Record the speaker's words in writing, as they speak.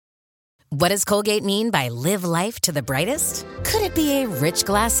What does Colgate mean by live life to the brightest? Could it be a rich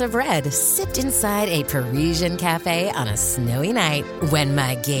glass of red sipped inside a Parisian cafe on a snowy night when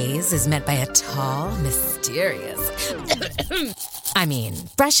my gaze is met by a tall, mysterious... I mean,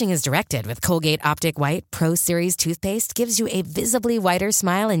 brushing is directed with Colgate Optic White Pro Series toothpaste gives you a visibly whiter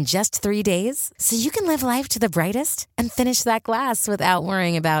smile in just 3 days, so you can live life to the brightest and finish that glass without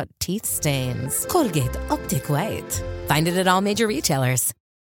worrying about teeth stains. Colgate Optic White. Find it at all major retailers.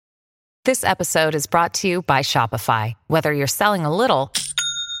 This episode is brought to you by Shopify. Whether you're selling a little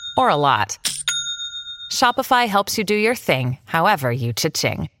or a lot, Shopify helps you do your thing, however you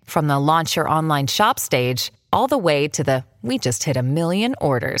cha-ching. From the launch your online shop stage, all the way to the we just hit 1 million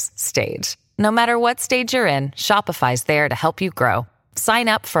orders stage. No matter what stage you're in, Shopify's there to help you grow. Sign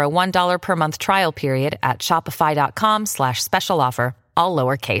up for a $1 per month trial period at shopify.com/special offer, all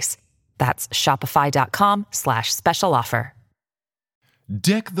lowercase. That's shopify.com/special offer.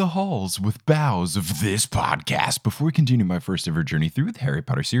 Deck the halls with boughs of this podcast. Before we continue my first ever journey through the Harry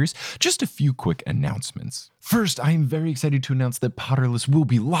Potter series, just a few quick announcements. First, I am very excited to announce that Potterless will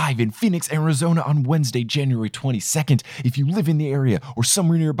be live in Phoenix, Arizona on Wednesday, January 22nd. If you live in the area or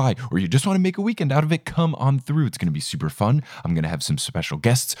somewhere nearby, or you just want to make a weekend out of it, come on through. It's going to be super fun. I'm going to have some special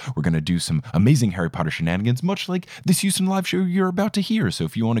guests. We're going to do some amazing Harry Potter shenanigans, much like this Houston live show you're about to hear. So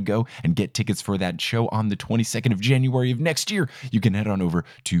if you want to go and get tickets for that show on the 22nd of January of next year, you can head on over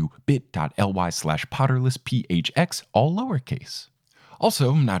to bit.ly/Potterless, all lowercase.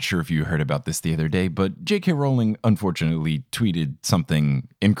 Also, I'm not sure if you heard about this the other day, but J.K. Rowling unfortunately tweeted something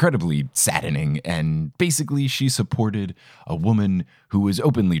incredibly saddening, and basically she supported a woman who was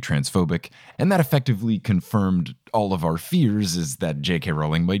openly transphobic, and that effectively confirmed all of our fears is that J.K.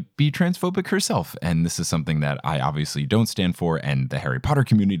 Rowling might be transphobic herself, and this is something that I obviously don't stand for, and the Harry Potter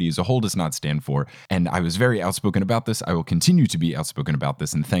community as a whole does not stand for, and I was very outspoken about this. I will continue to be outspoken about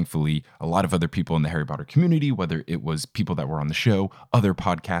this, and thankfully, a lot of other people in the Harry Potter community, whether it was people that were on the show, other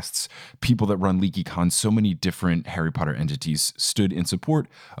podcasts, people that run LeakyCon, so many different Harry Potter entities stood in support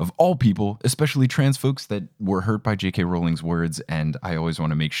of all people, especially trans folks that were hurt by J.K. Rowling's words, and I always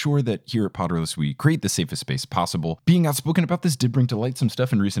want to make sure that here at Potterless, we create the safest space possible. Being outspoken about this did bring to light some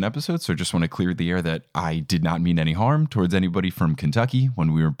stuff in recent episodes, so I just want to clear the air that I did not mean any harm towards anybody from Kentucky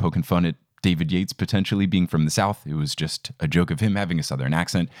when we were poking fun at David Yates potentially being from the South. It was just a joke of him having a Southern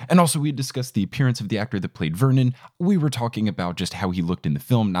accent. And also we had discussed the appearance of the actor that played Vernon. We were talking about just how he looked in the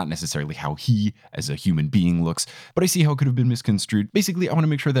film, not necessarily how he as a human being looks, but I see how it could have been misconstrued. Basically, I want to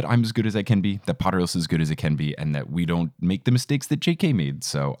make sure that I'm as good as I can be, that Potterless is as good as it can be, and that we don't make the mistakes that JK made.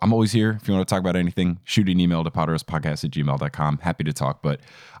 So I'm always here. If you want to talk about anything, shoot an email to potterlesspodcast@gmail.com. Happy to talk, but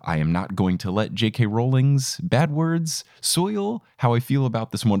I am not going to let J.K. Rowling's bad words soil how I feel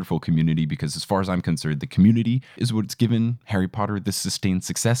about this wonderful community, because as far as I'm concerned, the community is what's given Harry Potter this sustained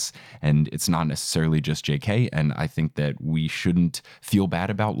success, and it's not necessarily just J.K., and I think that we shouldn't feel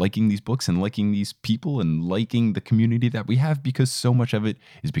bad about liking these books and liking these people and liking the community that we have, because so much of it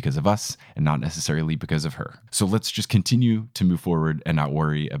is because of us and not necessarily because of her. So let's just continue to move forward and not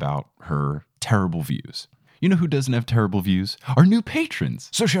worry about her terrible views. You know who doesn't have terrible views? Our new patrons.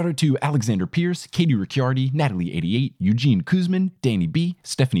 So shout out to Alexander Pierce, Katie Ricciardi, Natalie88, Eugene Kuzman, Danny B,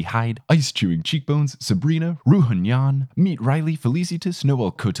 Stephanie Hyde, Ice Chewing Cheekbones, Sabrina, Ruhan Yan, Meet Riley, Felicitas,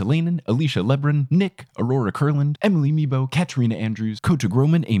 Noel Kotalainen, Alicia Lebron, Nick, Aurora Kurland, Emily Mebo, Katerina Andrews, Kota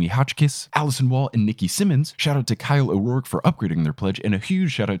Groman, Amy Hotchkiss, Allison Wall, and Nikki Simmons. Shout out to Kyle O'Rourke for upgrading their pledge, and a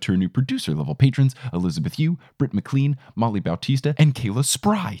huge shout out to our new producer level patrons, Elizabeth Yu, Britt McLean, Molly Bautista, and Kayla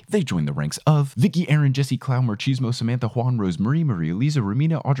Spry. They joined the ranks of Vicky, Aaron, Jesse, Clow, Marchismo, Samantha, Juan, Rosemarie, Maria, Lisa,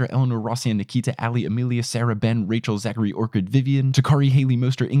 Romina, Audra, Eleanor, Rossian, Nikita, Ali, Amelia, Sarah, Ben, Rachel, Zachary, Orchid, Vivian, Takari, Haley,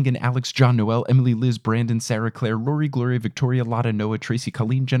 Moster, Ingen, Alex, John, Noel, Emily, Liz, Brandon, Sarah, Claire, Rory, Gloria, Victoria, Lotta, Noah, Tracy,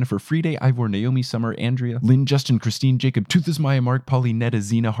 Colleen, Jennifer, Friday, Ivor, Naomi, Summer, Andrea, Lynn, Justin, Christine, Jacob, Toothus, Maya, Mark, Polly, Netta,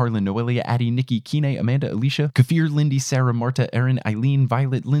 Zena, Harlan, Noelia, Addie, Nikki, Kine, Amanda, Alicia, Kafir, Lindy, Sarah, Marta, Erin, Eileen,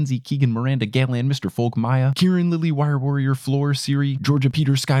 Violet, Lindsay, Keegan, Miranda, Galan, Mr. Folk, Maya, Kieran, Lily, Wire Warrior, Floor, Siri, Georgia,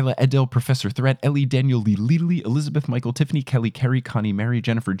 Peter, Skyla, Adele, Professor Threat, Ellie, Daniel, Lee, Lily, Elizabeth, Michael, Tiffany, Kelly, Carrie, Connie, Mary,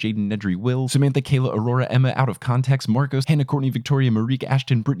 Jennifer, Jaden, Nedry, Will, Samantha, Kayla, Aurora, Emma, Out of Context, Marcos, Hannah, Courtney, Victoria, Marique,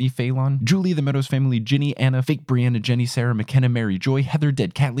 Ashton, Brittany, Phelan, Julie, The Meadows Family, Ginny, Anna, Fake, Brianna, Jenny, Sarah, McKenna, Mary, Joy, Heather,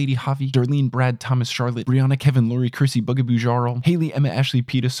 Dead Cat Lady, Javi, Darlene, Brad, Thomas, Charlotte, Brianna, Kevin, Lori, Chrissy, Bugaboo, Jarl, Haley, Emma, Ashley,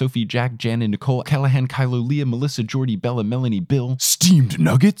 Peta, Sophie, Jack, Jan, and Nicole, Callahan, Kylo, Leah, Melissa, Jordy, Bella, Melanie, Bill, Steamed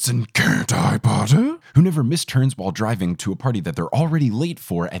Nuggets, and Can't I Potter, who never miss turns while driving to a party that they're already late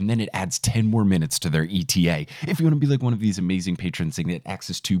for, and then it adds 10 more minutes to their ET PTA. If you want to be like one of these amazing patrons and get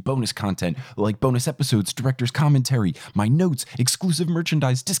access to bonus content like bonus episodes, director's commentary, my notes, exclusive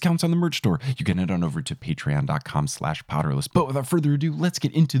merchandise, discounts on the merch store, you can head on over to patreon.com/Potterless. But without further ado, let's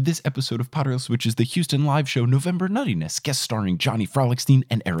get into this episode of Potterless, which is the Houston live show November Nuttiness, guest starring Johnny Frohlichstein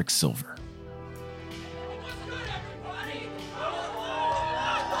and Eric Silver.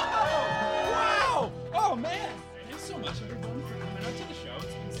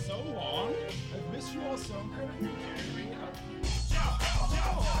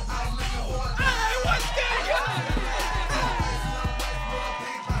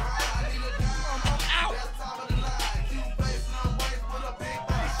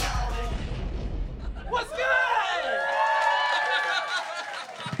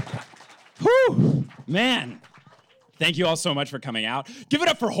 Whew, man. Thank you all so much for coming out. Give it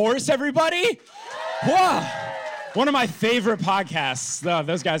up for Horace, everybody. Wow. One of my favorite podcasts. Oh,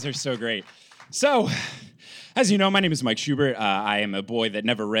 those guys are so great. So, as you know, my name is Mike Schubert. I am a boy that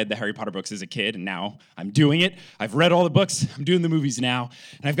never read the Harry Potter books as a kid, and now I'm doing it. I've read all the books. I'm doing the movies now,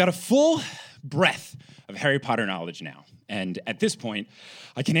 and I've got a full breadth of Harry Potter knowledge now. And at this point,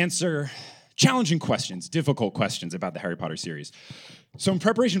 I can answer challenging questions, difficult questions about the Harry Potter series. So in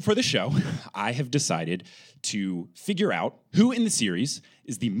preparation for the show, I have decided to figure out who in the series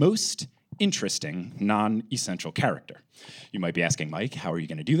is the most interesting non-essential character. You might be asking, Mike, how are you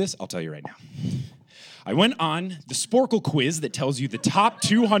going to do this? I'll tell you right now. I went on the Sporkle quiz that tells you the top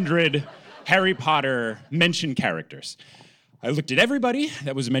 200 Harry Potter mentioned characters. I looked at everybody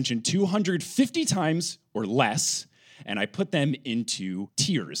that was mentioned 250 times or less, and I put them into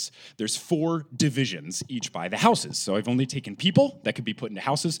tiers. There's 4 divisions, each by the houses. So I've only taken people that could be put into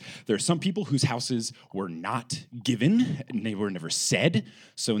houses. There are some people whose houses were not given, and they were never said.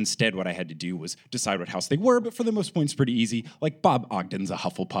 So instead, what I had to do was decide what house they were, but for the most part, it's pretty easy. Like Bob Ogden's a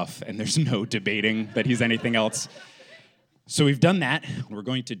Hufflepuff, and there's no debating that he's anything else. So we've done that. We're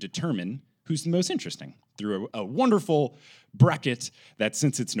going to determine who's the most interesting through a wonderful bracket that,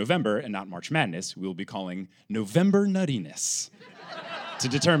 since it's November and not March Madness, we'll be calling November Nuttiness to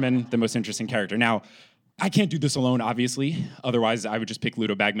determine the most interesting character. Now, I can't do this alone, obviously. Otherwise, I would just pick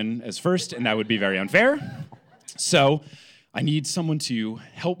Ludo Bagman as first, and that would be very unfair. So I need someone to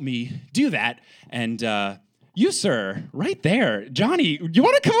help me do that. And you, sir, right there. Johnny, you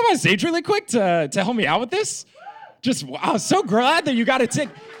want to come on stage really quick to help me out with this? Just, wow, so glad that you got it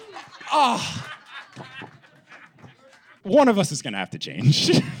ticked. Oh. One of us is going to have to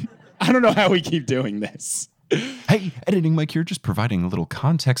change. I don't know how we keep doing this. Hey, editing Mike here, just providing a little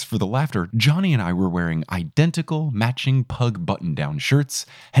context for the laughter. Johnny and I were wearing identical matching pug button-down shirts,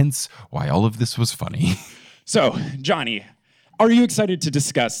 hence why all of this was funny. So, Johnny, are you excited to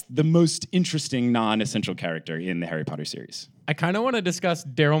discuss the most interesting non-essential character in the Harry Potter series? I kind of want to discuss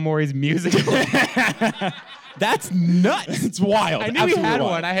Daryl Morey's musical. That's nuts. It's wild. I knew Absolutely he had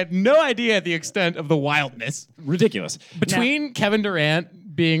wild. one. I had no idea the extent of the wildness. Ridiculous. Between Kevin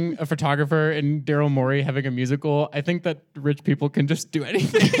Durant being a photographer and Daryl Morey having a musical, I think that rich people can just do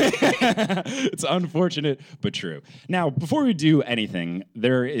anything. It's unfortunate, but true. Now, before we do anything,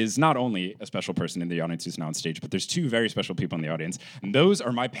 there is not only a special person in the audience who's now on stage, but there's 2 very special people in the audience, and those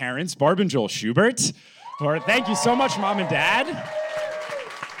are my parents, Barb and Joel Schubert. Thank you so much, Mom and Dad.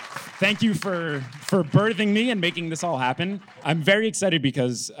 Thank you for birthing me and making this all happen. I'm very excited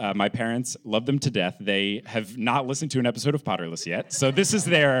because my parents love them to death. They have not listened to an episode of Potterless yet. So this is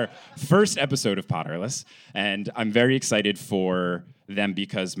their first episode of Potterless. And I'm very excited for them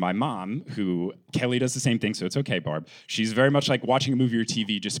because my mom, who Kelly does the same thing, so it's okay, Barb. She's very much like watching a movie or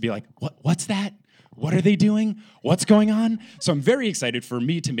TV just to be like, what's that? What are they doing? What's going on? So I'm very excited for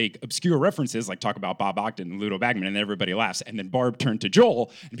me to make obscure references, like talk about Bob Ogden and Ludo Bagman, and then everybody laughs. And then Barb turned to Joel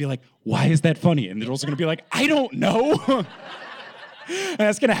and be like, why is that funny? And Joel's going to be like, I don't know. And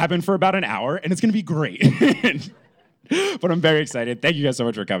that's going to happen for about an hour, and it's going to be great. But I'm very excited. Thank you guys so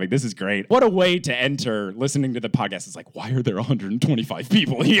much for coming. This is great. What a way to enter listening to the podcast. It's like, why are there 125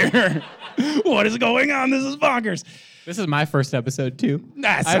 people here? What is going on? This is bonkers. This is my first episode, too.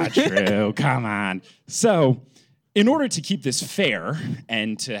 That's not true. Come on. So, in order to keep this fair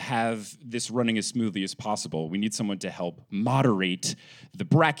and to have this running as smoothly as possible, we need someone to help moderate the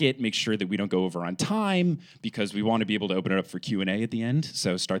bracket, make sure that we don't go over on time, because we want to be able to open it up for Q&A at the end.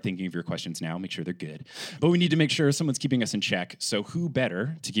 So start thinking of your questions now, make sure they're good. But we need to make sure someone's keeping us in check. So who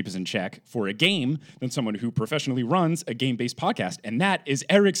better to keep us in check for a game than someone who professionally runs a game-based podcast? And that is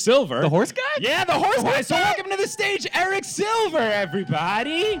Eric Silver. The horse guy? Yeah, the horse guy. So welcome to the stage, Eric Silver,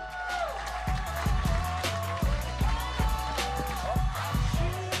 everybody.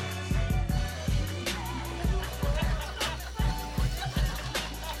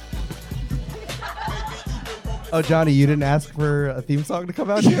 Oh, Johnny, you didn't ask for a theme song to come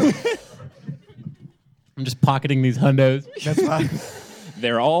out here? I'm just pocketing these hundos. That's fine.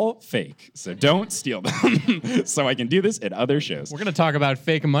 They're all fake, so don't steal them. So I can do this at other shows. We're going to talk about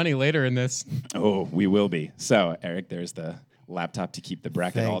fake money later in this. Oh, we will be. So, Eric, there's the laptop to keep the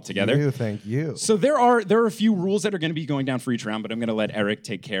bracket all together. Thank you. So there are a few rules that are going to be going down for each round, but I'm going to let Eric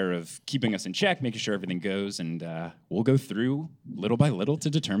take care of keeping us in check, making sure everything goes, and we'll go through little by little to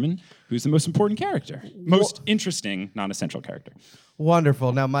determine who's the most important character, most interesting, non-essential character.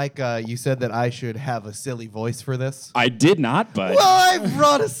 Wonderful. Now, Mike, you said that I should have a silly voice for this. I did not, but... Well, I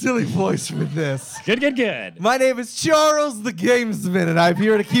brought a silly voice for this. Good. My name is Charles the Gamesman, and I'm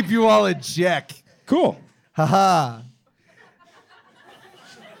here to keep you all in check. Cool. Haha.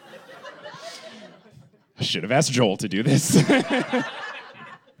 I should have asked Joel to do this.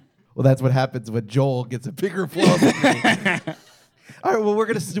 Well, that's what happens when Joel gets a bigger flaw than me. All right, well, we're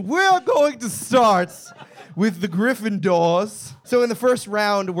going to start with the Gryffindors. So in the first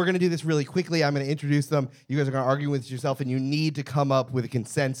round, we're going to do this really quickly. I'm going to introduce them. You guys are going to argue with yourself, and you need to come up with a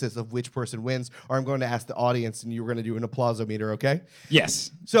consensus of which person wins, or I'm going to ask the audience, and you're going to do an applausometer, okay?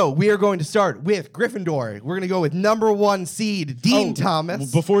 Yes. So we are going to start with Gryffindor. We're going to go with number 1 seed, Dean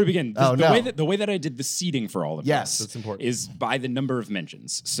Thomas. Before we begin, the way that I did the seeding for all of Yes, this that's important. is by the number of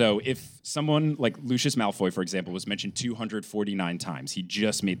mentions. So if someone like Lucius Malfoy, for example, was mentioned 249 times, he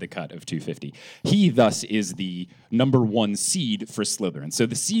just made the cut of 250. He thus is the number 1 seed for Slytherin. So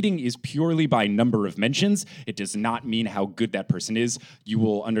the seeding is purely by number of mentions. It does not mean how good that person is. You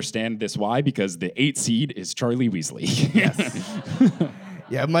will understand this why, because the 8 seed is Charlie Weasley. Yes.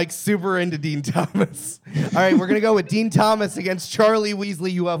 Yeah, Mike's super into Dean Thomas. All right, we're going to go with Dean Thomas against Charlie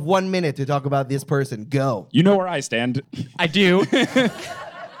Weasley. You have 1 minute to talk about this person. Go. You know where I stand. I do.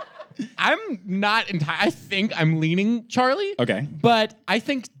 I'm not I think I'm leaning Charlie. Okay. But I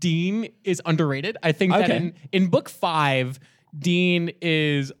think Dean is underrated. I think that in book 5, Dean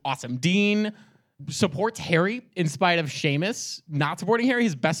is awesome. Dean supports Harry in spite of Seamus not supporting Harry,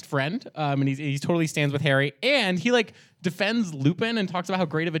 his best friend. And he totally stands with Harry. And he defends Lupin and talks about how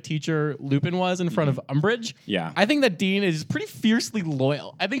great of a teacher Lupin was in front of Umbridge. Yeah. I think that Dean is pretty fiercely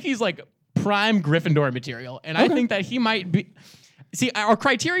loyal. I think he's prime Gryffindor material. And I think that he might be... See, our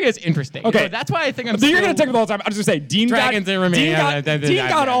criteria is interesting. Okay. You know, that's why I think I'm So you're going to take the whole time. I was just going to say, Dean got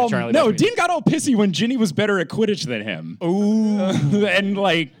all pissy when Ginny was better at Quidditch than him. Ooh. And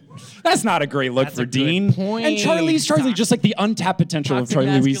that's not a great look for Dean. Point. And Charlie's just like the untapped potential of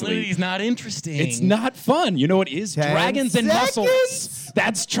Charlie Weasley. He's not interesting. It's not fun. You know what it is? 10 Dragons and seconds. muscles.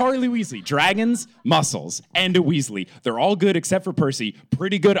 That's Charlie Weasley. Dragons, muscles, and a Weasley. They're all good except for Percy.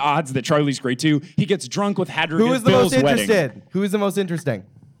 Pretty good odds that Charlie's great too. He gets drunk with Hadrian Who is at the Bill's most wedding. interested? Who is the most interesting?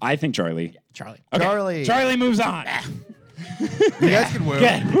 I think Charlie. Charlie. Okay. Charlie. Charlie moves on. You guys can win.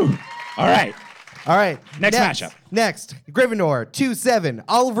 Good. Whew. All right. All right. Next matchup. Next, Gryffindor 2-7,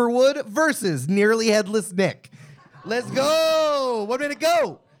 Oliver Wood versus Nearly Headless Nick. Let's go. 1 minute,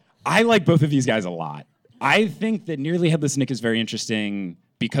 go. I like both of these guys a lot. I think that Nearly Headless Nick is very interesting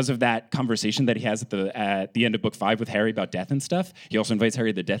because of that conversation that he has at the end of book 5 with Harry about death and stuff. He also invites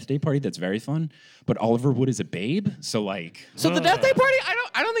Harry to the Death Day party. That's very fun. But Oliver Wood is a babe, so the Death Day party,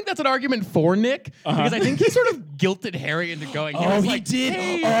 I don't think that's an argument for Nick because I think he sort of guilted Harry into going. He did.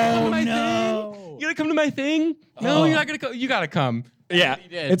 Hey, oh no! no! You gonna come to my thing? No, you're not gonna come. You gotta come. Yeah,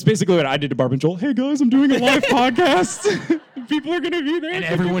 it's basically what I did to Barb and Joel. Hey guys, I'm doing a live podcast. People are gonna be there, and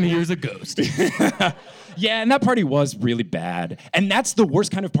everyone hears a ghost. Yeah, and that party was really bad. And that's the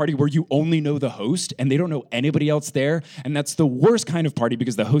worst kind of party where you only know the host and they don't know anybody else there. And that's the worst kind of party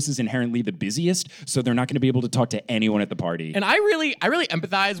because the host is inherently the busiest, so they're not going to be able to talk to anyone at the party. And I really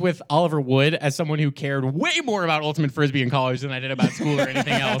empathize with Oliver Wood as someone who cared way more about Ultimate Frisbee in college than I did about school or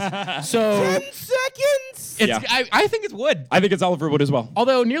anything else. So 10 seconds. I think it's Wood. I think it's Oliver Wood as well.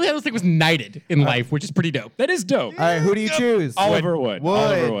 Although Nearly Headless Nick was knighted in life, which is pretty dope. That is dope. All right, who do you choose? Oliver Wood.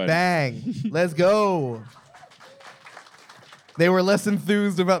 Oliver Wood. Bang. Let's go. They were less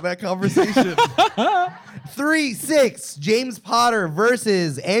enthused about that conversation. 3-6, James Potter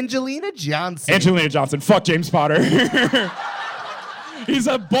versus Angelina Johnson. Angelina Johnson. Fuck James Potter. He's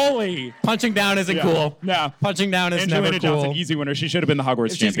a bully. Punching down isn't cool. No. Punching down is Angelina never cool. Johnson, easy winner. She should have been the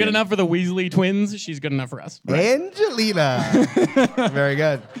Hogwarts If champion. she's good enough for the Weasley twins, she's good enough for us. Angelina. Very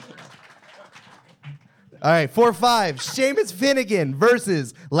good. All right, 4-5, Seamus Finnegan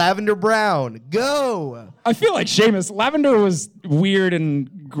versus Lavender Brown. Go. I feel like Seamus. Lavender was weird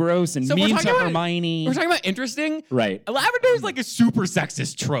and gross and mean to Hermione. We're talking about interesting. Right. Lavender is like a super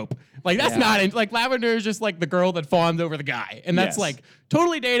sexist trope. Like that's not like Lavender is just like the girl that fawns over the guy, and that's like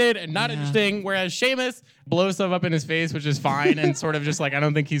totally dated and not interesting. Whereas Seamus blows stuff up in his face, which is fine, and sort of just like I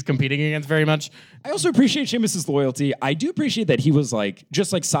don't think he's competing against very much. I also appreciate Seamus's loyalty. I do appreciate that he was like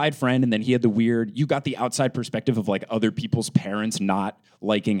just like side friend, and then he had the weird. You got the outside perspective of like other people's parents not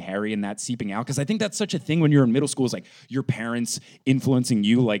liking Harry and that seeping out, because I think that's such a thing when you're in middle school, is like your parents influencing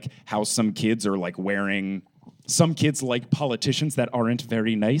you, like how some kids are like wearing. Some kids like politicians that aren't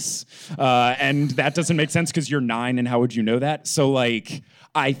very nice, and that doesn't make sense because you're 9, and how would you know that? So, like,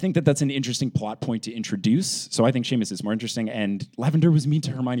 I think that that's an interesting plot point to introduce. So I think Seamus is more interesting, and Lavender was mean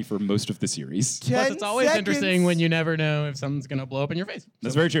to Hermione for most of the series. Plus, it's always interesting when you never know if something's gonna blow up in your face.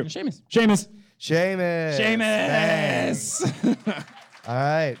 That's very true. Seamus. Seamus. All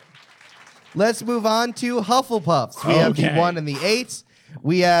right. Let's move on to Hufflepuffs. We have the 1 and the 8.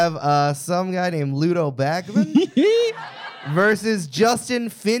 We have some guy named Ludo Bagman versus Justin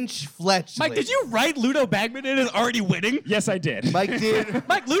Finch Fletchley. Mike, did you write Ludo Bagman in as already winning? Yes, I did. Mike did.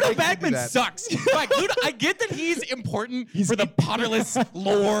 Mike, Ludo Bagman sucks. Mike, Ludo, I get that he's important for the Potterless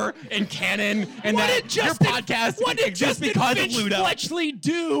lore and canon, and your podcast exists because of Ludo. Fletchley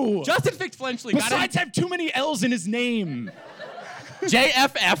do? Justin Finch Fletchley. Besides, have too many L's in his name.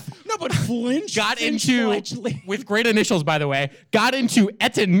 JFF. No, but Flinch got Finch into, Fletchley. with great initials, by the way, got into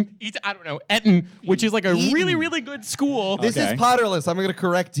Eton, which is like a really, really good school. This is Potterless. I'm going to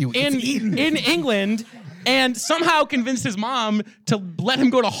correct you. In England, and somehow convinced his mom to let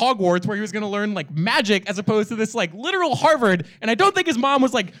him go to Hogwarts, where he was going to learn like magic as opposed to this like literal Harvard. And I don't think his mom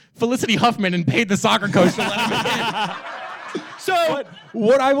was like Felicity Huffman and paid the soccer coach to let him in. So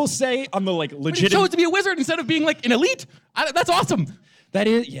what I will say on the like legit, he chose to be a wizard instead of being like an elite. That's awesome. That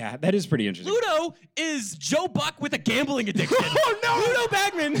is pretty interesting. Ludo is Joe Buck with a gambling addiction. Oh no! Ludo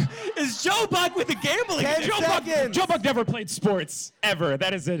Bagman is Joe Buck with a gambling addiction. Joe Buck never played sports ever.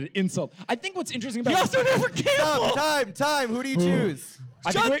 That is an insult. I think what's interesting about He also never gambled. Time. Who do you choose?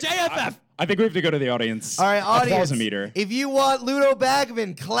 Just JFF. I think we have to go to the audience. All right, audience. Meter. If you want Ludo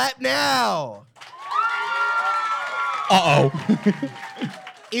Bagman, clap now.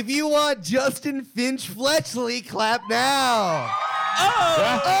 If you want Justin Finch Fletchley, clap now.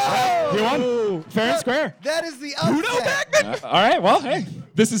 You won. Fair and square. That is the upset. Ludo Bagman. All right. Well, hey,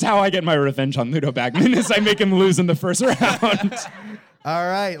 this is how I get my revenge on Ludo Bagman: is I make him lose in the first round. All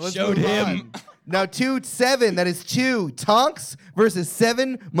right, let's Showed move him. on. Now 2-7. That is 2 Tonks versus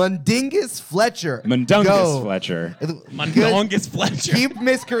 7 Mundingus Fletcher. Mundungus Fletcher. Mundungus Fletcher. Keep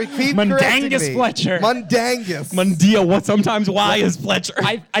correcting me. Mundangus Fletcher. Mundangus. Mundia, what sometimes Y is Fletcher.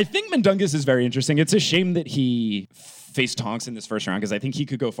 I think Mundungus is very interesting. It's a shame that he faced Tonks in this first round, because I think he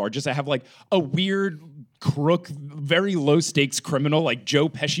could go far. Just to have like a weird crook, very low stakes criminal like Joe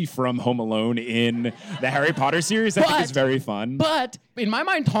Pesci from Home Alone in the Harry Potter series, I think is very fun. But in my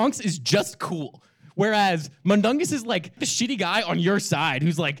mind, Tonks is just cool. Whereas Mundungus is like the shitty guy on your side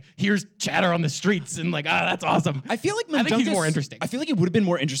who's like, here's chatter on the streets and like, that's awesome. I feel like Mundungus, I think he's more interesting. I feel like it would have been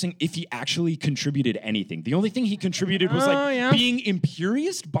more interesting if he actually contributed anything. The only thing he contributed was being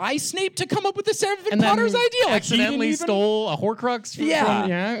imperious by Snape to come up with the Seven Potters idea. Like, accidentally stole a Horcrux.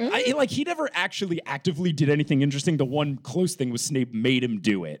 He never actually actively did anything interesting. The one close thing was Snape made him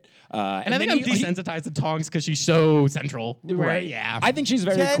do it. And I think I'm desensitized to Tonks because she's so central. Right. Yeah. I think she's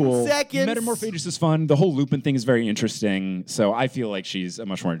very 10 cool. seconds. Metamorphagus is fun. The whole Lupin thing is very interesting. So I feel like she's a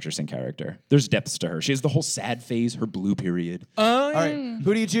much more interesting character. There's depths to her. She has the whole sad phase, her blue period. All right,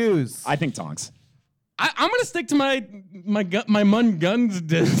 who do you choose? I think Tonks. I'm gonna stick to my Munguns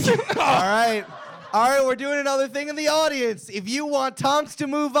disc. All right, we're doing another thing in the audience. If you want Tonks to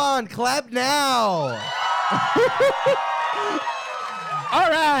move on, clap now. All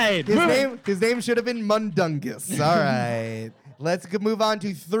right. His name should have been Mundungus. All right. Let's move on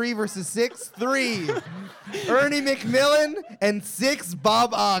to 3 versus 6. 3, Ernie McMillan, and 6,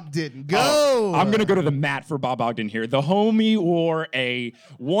 Bob Ogden. Go! I'm going to go to the mat for Bob Ogden here. The homie wore a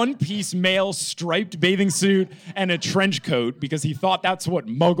one-piece male striped bathing suit and a trench coat because he thought that's what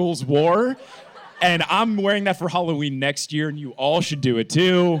muggles wore. And I'm wearing that for Halloween next year, and you all should do it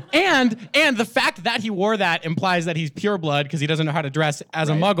too. And the fact that he wore that implies that he's pure blood because he doesn't know how to dress as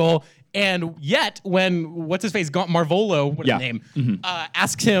a muggle. And yet, when what's-his-face, Marvolo, what is his name,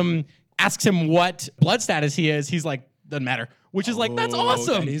 asks him what blood status he is, he's like, doesn't matter. Which is like, that's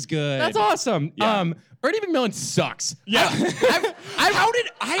awesome. That is good. That's awesome. Yeah. Ernie McMillan sucks. Yeah.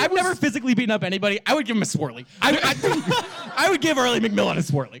 I've never physically beaten up anybody. I would give him a swirly. I would give Ernie McMillan a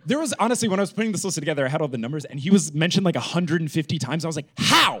swirly. There was, honestly, when I was putting this list together, I had all the numbers, and he was mentioned like 150 times. I was like,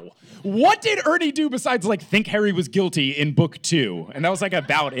 how? What did Ernie do besides like think Harry was guilty in book 2? And that was like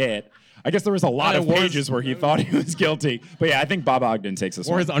about it. I guess there was a lot of wore his- pages where he thought he was guilty. But yeah, I think Bob Ogden takes this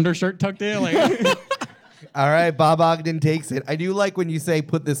Or one. his undershirt tucked in. Like, All right, Bob Ogden takes it. I do like when you say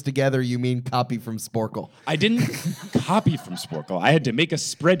put this together, you mean copy from Sporkle. I didn't copy from Sporkle. I had to make a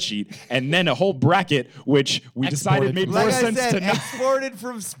spreadsheet and then a whole bracket, which we decided made more Like I sense said, to not. exported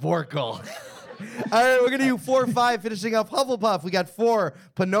from Sporkle. All right, we're going to do 4 or 5, finishing off Hufflepuff. We got 4,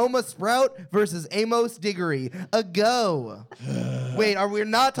 Panoma Sprout versus Amos Diggory. A go. Wait, we're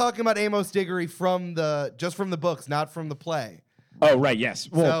not talking about Amos Diggory just from the books, not from the play. Oh, right, yes.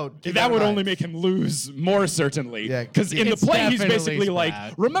 Well, keep that that in would mind. only make him lose more, certainly. Yeah, Because in the it's play, he's definitely basically like,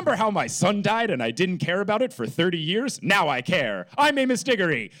 Sprat. remember how my son died and I didn't care about it for 30 years? Now I care. I'm Amos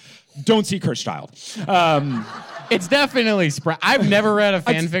Diggory. Don't see Cursed Child. it's definitely Sprat. I've never read a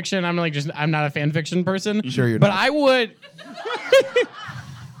fan fiction. I'm not a fan fiction person. Sure you're but not. I would.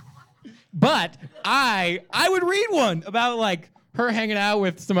 But I would read one about like her hanging out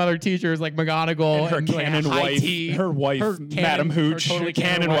with some other teachers like McGonagall And her like, canon high wife, tea. her wife, Her Madam Hooch. her totally Her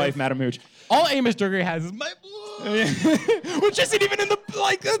canon wife, Madam Hooch. All Amos Diggory has is my blood. Which isn't even in the,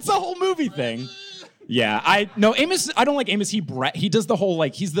 like, that's a whole movie thing. Yeah, I don't like Amos. He does the whole,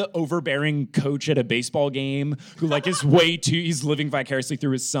 like, he's the overbearing coach at a baseball game who, like, is he's living vicariously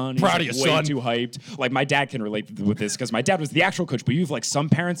through his son. Proud He's of your way son. too hyped. Like, my dad can relate with this because my dad was the actual coach, but you have, like, some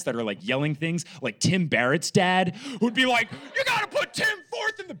parents that are, like, yelling things, like Tim Barrett's dad would be like, you gotta put Tim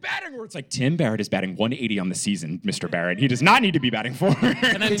fourth in the batting order. It's like, Tim Barrett is batting 180 on the season, Mr. Barrett. He does not need to be batting fourth.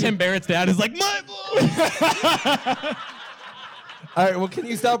 And then Tim Barrett's dad is like, my blood. All right, well, can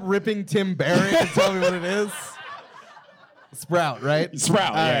you stop ripping Tim Barrett and tell me what it is? Sprout, right?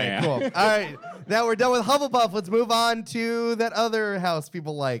 Sprout, All yeah, right, cool. All right, now we're done with Hufflepuff. Let's move on to that other house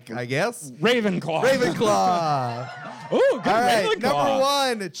people like, I guess. Ravenclaw. Ravenclaw. Ooh, good All right, Ravenclaw. number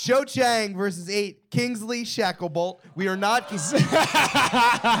 1, Cho Chang versus 8, Kingsley Shacklebolt. We are not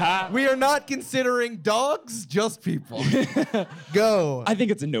considering dogs, just people. Go. I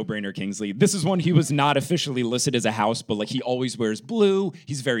think it's a no-brainer, Kingsley. This is one he was not officially listed as a house, but like he always wears blue.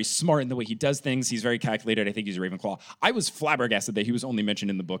 He's very smart in the way he does things. He's very calculated. I think he's a Ravenclaw. I was flabbergasted that he was only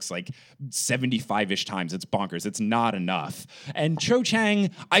mentioned in the books like 75-ish times. It's bonkers. It's not enough. And Cho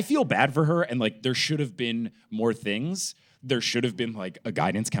Chang, I feel bad for her, and like there should have been more things. There should have been like a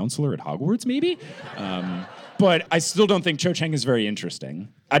guidance counselor at Hogwarts, maybe. But I still don't think Cho Chang is very interesting.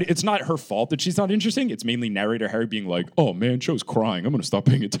 It's not her fault that she's not interesting. It's mainly narrator Harry being like, oh man, Cho's crying. I'm going to stop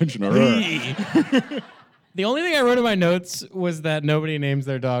paying attention to her. The only thing I wrote in my notes was that nobody names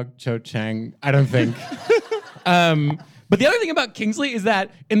their dog Cho Chang. I don't think. But the other thing about Kingsley is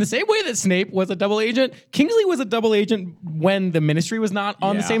that in the same way that Snape was a double agent, Kingsley was a double agent when the Ministry was not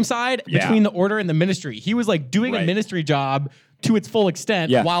on the same side between the Order and the Ministry. He was like doing a Ministry job to its full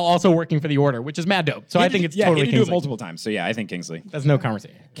extent while also working for the Order, which is mad dope. So I think it's totally he did do it Kingsley. multiple times. So yeah, I think Kingsley. That's no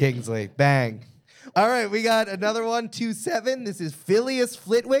conversation. Kingsley. Bang. All right, we got another one, 2-7. This is Phileas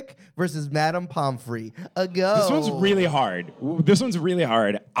Flitwick versus Madame Pomfrey. A go. This one's really hard.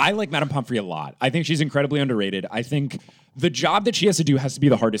 I like Madame Pomfrey a lot. I think she's incredibly underrated. I think the job that she has to do has to be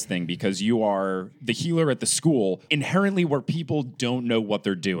the hardest thing because you are the healer at the school inherently where people don't know what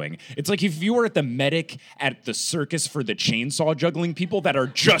they're doing. It's like if you were at the medic at the circus for the chainsaw juggling people that are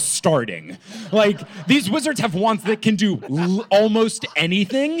just starting. Like these wizards have wands that can do almost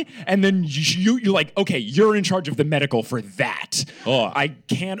anything, and then you're like, okay, you're in charge of the medical for that. Oh, I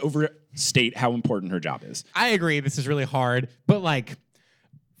can't overstate how important her job is. I agree. This is really hard, but like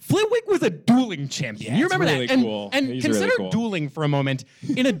Flitwick was a dueling champion. Yeah, you remember really that? cool. And He's consider really cool. dueling for a moment.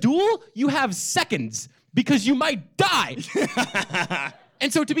 In a duel, you have seconds because you might die.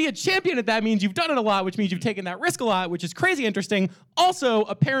 And so to be a champion at that means you've done it a lot, which means you've taken that risk a lot, which is crazy interesting. Also,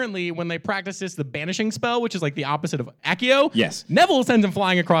 apparently, when they practice this, the banishing spell, which is like the opposite of Accio, Yes. Neville sends him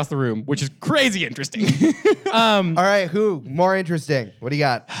flying across the room, which is crazy interesting. All right, who? More interesting. What do you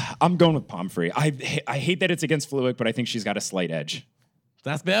got? I'm going with Pomfrey. I hate that it's against Flitwick, but I think she's got a slight edge.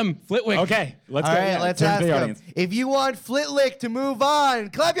 That's them, Flitwick. Okay, let's All go. right, Yeah, let's turn to ask the him. audience. If you want Flitwick to move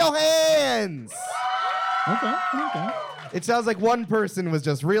on, clap your hands. Okay. It sounds like one person was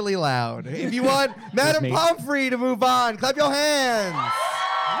just really loud. If you want Madame me. Pomfrey to move on, clap your hands.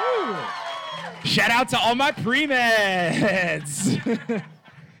 Shout out to all my pre-meds.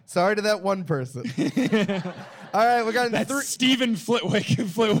 Sorry to that one person. All right, we got That's Stephen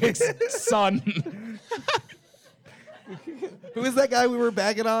Flitwick's son. Who is that guy we were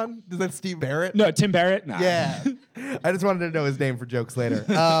bagging on? Is that Steve Barrett? No, Tim Barrett? Nah. Yeah. I just wanted to know his name for jokes later.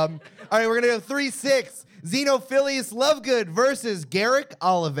 All right, we're going to go 3-6. Xenophilius Lovegood versus Garrick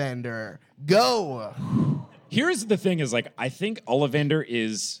Ollivander. Go. Here's the thing is, like, I think Ollivander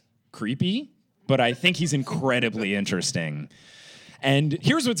is creepy, but I think he's incredibly interesting. And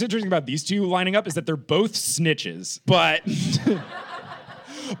here's what's interesting about these two lining up is that they're both snitches, but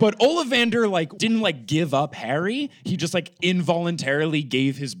but Ollivander didn't give up Harry. He just involuntarily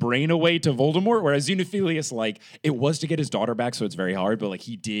gave his brain away to Voldemort, whereas Xenophilius it was to get his daughter back, so it's very hard, but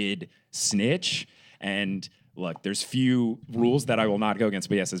he did snitch. And look, there's few rules that I will not go against,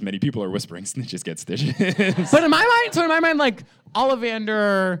 but yes, as many people are whispering, snitches get stitches. But in my mind,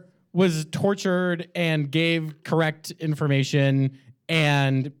 Ollivander was tortured and gave correct information,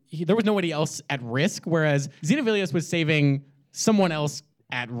 and there was nobody else at risk, whereas Xenophilius was saving someone else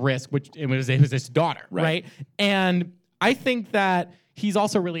at risk, which it was his daughter, right? And I think that he's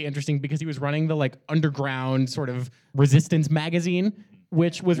also really interesting because he was running the underground sort of resistance magazine,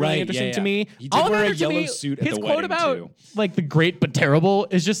 which was really interesting to me. He did wear a yellow suit at the wedding, his quote about too. The great but terrible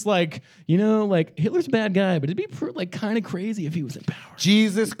is just Hitler's a bad guy, but it'd be kind of crazy if he was in power.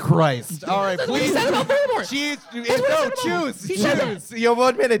 Jesus Christ. All right, please. Said about Voldemort. Choose. You have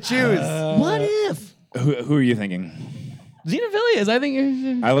 1 minute, choose. What if? Who are you thinking? Xenophilius, I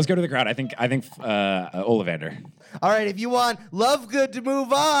think. All right, let's go to the crowd. I think Ollivander. All right, if you want Lovegood to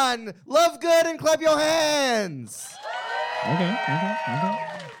move on, Lovegood and clap your hands. Okay.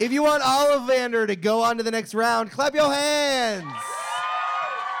 If you want Ollivander to go on to the next round, clap your hands.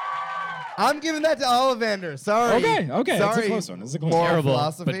 I'm giving that to Ollivander. Sorry. Okay. Sorry. It's a close one. Terrible,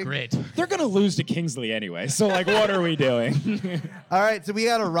 philosophy. but great. They're gonna lose to Kingsley anyway. So what are we doing? All right, so we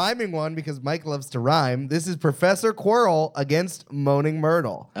got a rhyming one because Mike loves to rhyme. This is Professor Quirrell against Moaning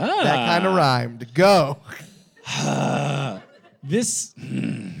Myrtle. That kind of rhymed. Go. This.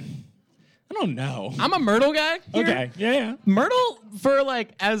 I don't know. I'm a Myrtle guy here. Okay. Yeah. Myrtle, for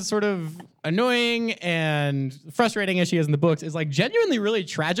as sort of annoying and frustrating as she is in the books, is genuinely really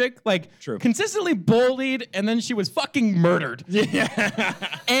tragic. True. Consistently bullied, and then she was fucking murdered. Yeah.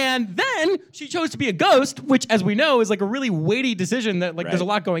 And then she chose to be a ghost, which, as we know, is a really weighty decision that there's a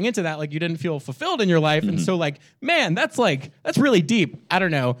lot going into that. You didn't feel fulfilled in your life. And so man, that's really deep. I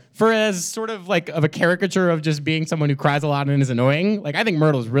don't know. For as sort of of a caricature of just being someone who cries a lot and is annoying, I think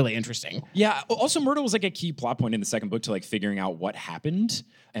Myrtle is really interesting. Yeah. Also, Myrtle was a key plot point in the second book to figuring out what happened.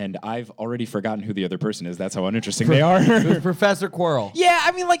 And I've already forgotten who the other person is. That's how uninteresting they are. Professor Quirrell. Yeah,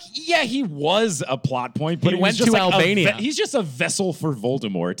 I mean, he was a plot point, but He it went was just to Albania. He's just a vessel for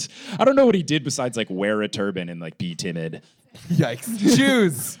Voldemort. I don't know what he did besides wear a turban and be timid. Yikes.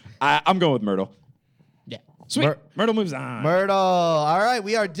 Choose. I'm going with Myrtle. Yeah. Sweet. Myrtle moves on. Myrtle. All right,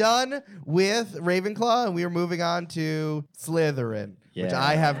 we are done with Ravenclaw, and we are moving on to Slytherin, which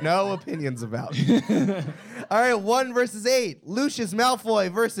I have no opinions about. All right, 1 versus 8. Lucius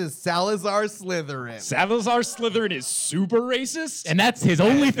Malfoy versus Salazar Slytherin. Salazar Slytherin is super racist. And that's his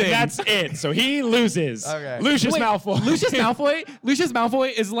only thing. That's it. So he loses. Okay. Lucius Malfoy. Lucius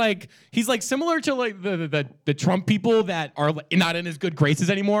Malfoy is he's similar to the Trump people that are not in his good graces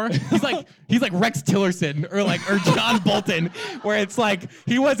anymore. He's like Rex Tillerson or John Bolton, where it's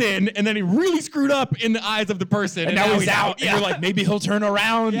he was in and then he really screwed up in the eyes of the person, and now he's out. Yeah. And you're maybe he'll turn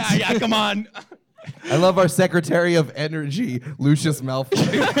around. Yeah, come on. I love our Secretary of Energy, Lucius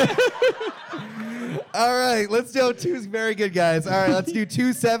Malfoy. All right, let's do 2 very good guys. All right, let's do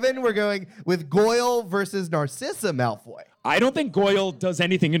 2-7. We're going with Goyle versus Narcissa Malfoy. I don't think Goyle does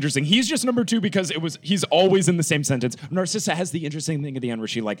anything interesting. He's just number 2 because he's always in the same sentence. Narcissa has the interesting thing at the end where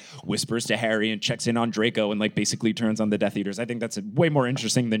she whispers to Harry and checks in on Draco and basically turns on the Death Eaters. I think that's way more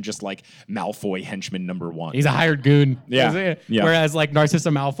interesting than just Malfoy henchman number 1. He's a hired goon. Yeah. Whereas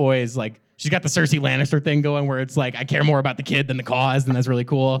Narcissa Malfoy is she's got the Cersei Lannister thing going where it's I care more about the kid than the cause, and that's really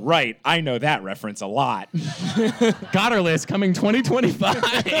cool. Right. I know that reference a lot. Got her list coming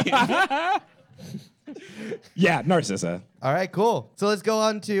 2025. Yeah, Narcissa. All right, cool. So let's go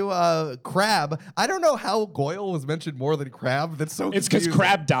on to Crabbe. I don't know how Goyle was mentioned more than Crabbe. That's so It's because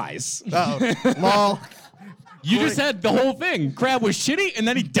Crabbe dies. Oh, lol. You just said the whole thing. Crabbe was shitty, and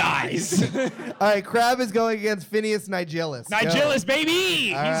then he dies. All right, Crabbe is going against Phineas Nigellus. Nigellus,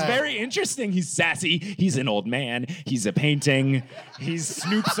 baby! All He's right. very interesting. He's sassy. He's an old man. He's a painting. He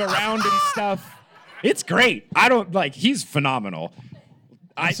snoops around and stuff. It's great. He's phenomenal.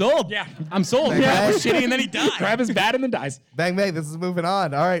 I'm sold. Yeah. I'm sold. Crabbe was shitty, and then he died. Crabbe is bad and then dies. Bang, bang. This is moving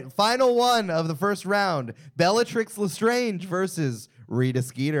on. All right, final one of the first round. Bellatrix Lestrange versus Rita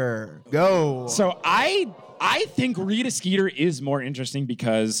Skeeter. Go. So I think Rita Skeeter is more interesting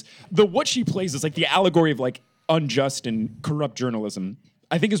because what she plays is the allegory of unjust and corrupt journalism.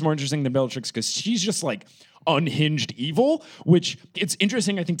 I think is more interesting than Bellatrix because she's just unhinged evil, which it's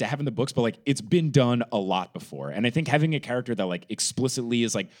interesting, I think, to have in the books, but like it's been done a lot before. And I think having a character that like explicitly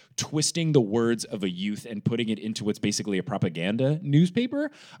is like twisting the words of a youth and putting it into what's basically a propaganda newspaper,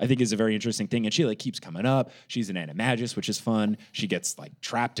 I think is a very interesting thing. And she like keeps coming up. She's an animagus, which is fun. She gets like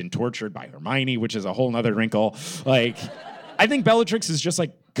trapped and tortured by Hermione, which is a whole nother wrinkle. Like, I think Bellatrix is just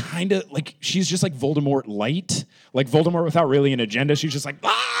like kind of like, she's just like Voldemort light, like Voldemort without really an agenda. She's just like,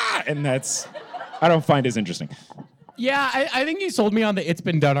 ah! And that's, I don't find as interesting. Yeah, I think you sold me on the it's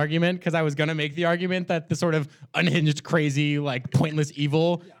been done argument, because I was going to make the argument that the sort of unhinged, crazy, like pointless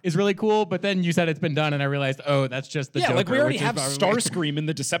evil is really cool. But then you said it's been done, and I realized, oh, that's just the Joker. Yeah, like we already which have is probably- Starscream in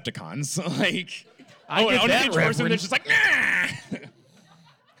the Decepticons. Like, I get an that unhinged person reference. that's just like, nah!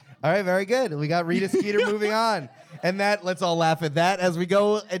 All right, very good. We got Rita Skeeter moving on. And that, let's all laugh at that as we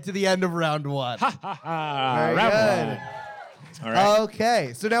go to the end of round one. Very Round good. one. All right.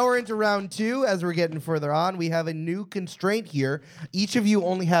 Okay, so now we're into round two. As we're getting further on, we have a new constraint here. Each of you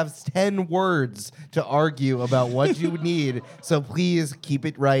only has 10 words to argue about what you need, so please keep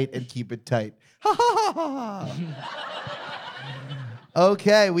it right and keep it tight. Ha ha ha ha!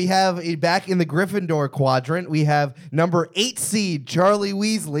 Okay, we have back in the Gryffindor quadrant, we have number 8 seed Charlie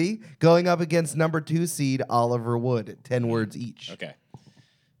Weasley going up against number 2 seed Oliver Wood. 10 words each. Okay.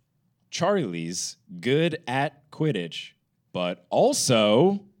 Charlie's good at Quidditch, but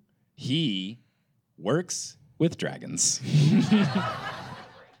also he works with dragons.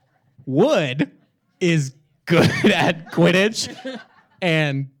 Wood is good at Quidditch,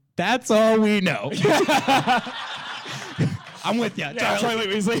 and that's all we know. I'm with you, Charlie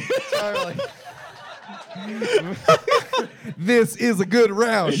Weasley. Charlie. This is a good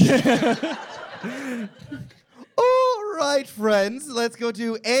round. All right, friends. Let's go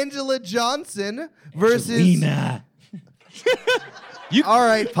to Angela Johnson versus... All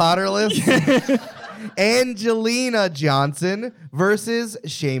right, Potterless. Angelina Johnson versus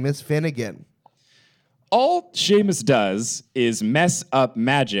Seamus Finnegan. All Seamus does is mess up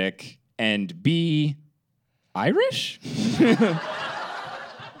magic and be Irish?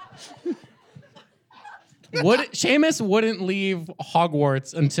 Seamus wouldn't leave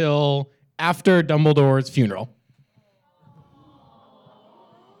Hogwarts until after Dumbledore's funeral.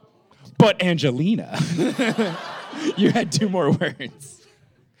 But Angelina. You had 2 more words.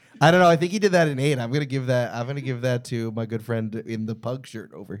 I don't know. I think he did that in 8. I'm gonna give that to my good friend in the pug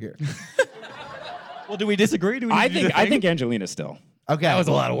shirt over here. Well, do we disagree? I think Angelina still. Okay, That was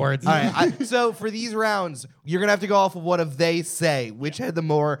a lot of words. All right. So for these rounds, you're gonna have to go off of what of they say, which had the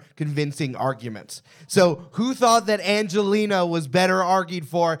more convincing arguments. So who thought that Angelina was better argued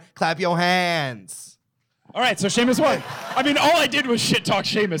for? Clap your hands. All right, so Seamus won. I mean, all I did was shit talk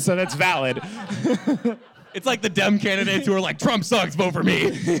Seamus, so that's valid. It's like the Dem candidates who are like, Trump sucks, vote for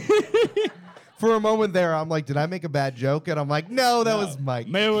me. For a moment there, I'm like, did I make a bad joke? And I'm like, no, that was Mike.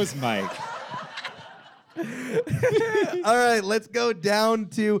 It was Mike. All right, let's go down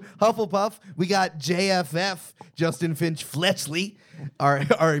to Hufflepuff. We got JFF, Justin Finch Fletchley,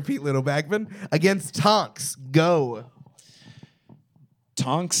 R.I.P. Little Bagman, against Tonks. Go.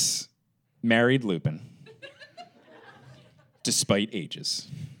 Tonks married Lupin, despite ages.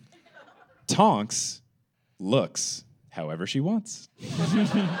 Tonks looks however she wants.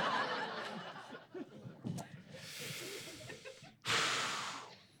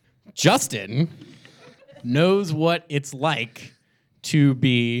 Justin knows what it's like to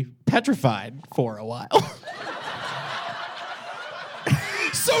be petrified for a while.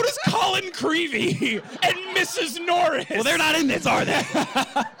 So does Colin Creevy and Mrs. Norris. Well, they're not in this, are they?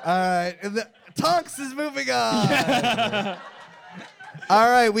 All right, Tonks is moving on. All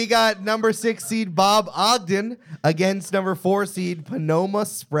right, we got number 6 seed Bob Ogden against number 4 seed Panoma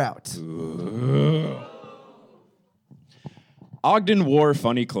Sprout. Ogden wore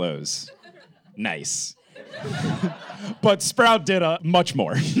funny clothes. Nice. But Sprout did much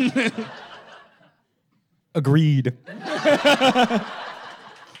more. Agreed.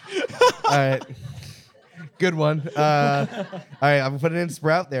 All right. Good one. All right, I'm putting in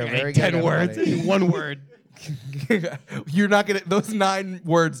Sprout there. Very good. 10 words, everybody. 1 word. You're not gonna. Those 9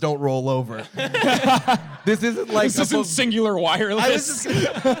 words don't roll over. This isn't like This isn't singular wireless.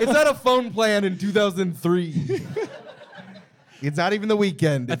 It's not a phone plan in 2003. It's not even the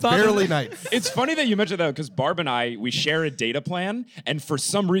weekend. It's barely nights. It's funny that you mentioned that because Barb and I, we share a data plan. And for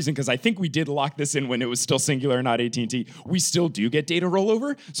some reason, because I think we did lock this in when it was still singular, not AT&T, we still do get data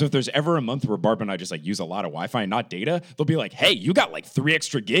rollover. So if there's ever a month where Barb and I just like use a lot of Wi-Fi and not data, they'll be like, hey, you got like 3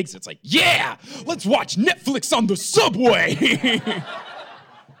 extra gigs. It's like, yeah, let's watch Netflix on the subway.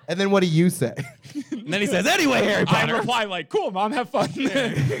 And then what do you say? And then he says, anyway, Harry I Potter. reply like, cool, Mom, have fun.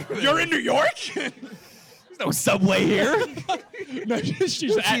 You're in New York? no Subway here. No,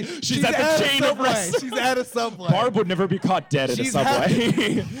 she's at the chain of restaurants. She's at a Subway. Barb would never be caught dead at a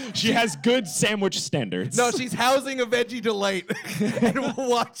Subway. She has good sandwich standards. No, she's housing a Veggie Delight and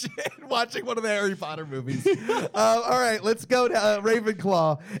watching one of the Harry Potter movies. All right, let's go to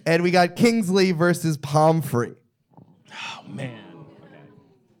Ravenclaw, and we got Kingsley versus Pomfrey. Oh man.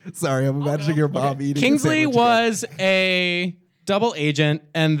 Sorry, I'm imagining your mom eating. Kingsley was a double agent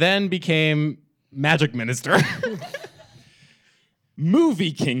and then became magic minister.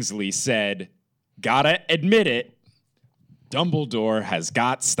 Movie Kingsley said, "Gotta admit it, Dumbledore has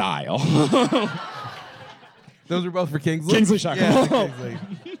got style." Those are both for Kingsley? Kingsley Shocker. Yeah, Kingsley.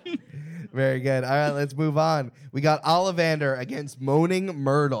 Very good. All right, let's move on. We got Ollivander against Moaning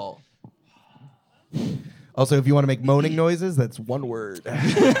Myrtle. Also, if you want to make moaning noises, that's one word.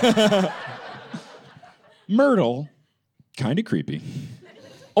 Myrtle, kind of creepy.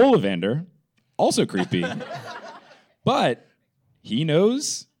 Ollivander, also creepy. But he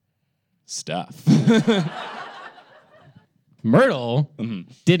knows stuff. Myrtle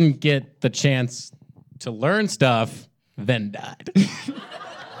didn't get the chance to learn stuff, then died.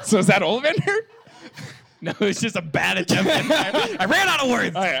 So is that Ollivander? No, it's just a bad attempt. I ran out of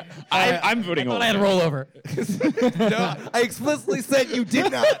words. I'm voting I thought I had a Ollivander. rollover. No, I explicitly said you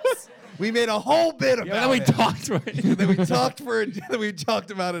did not. We made a whole bit about then we it. talked for it. Then we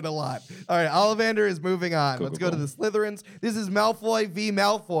talked about it a lot. All right, Ollivander is moving on. Let's go to the Slytherins. This is Malfoy v.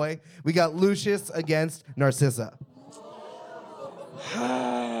 Malfoy. We got Lucius against Narcissa.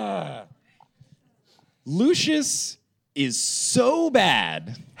 Lucius is so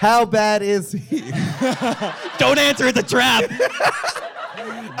bad. How bad is he? Don't answer, it's a trap.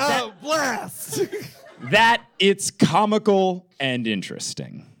 Oh, blast! That it's comical and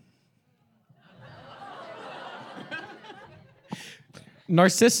interesting.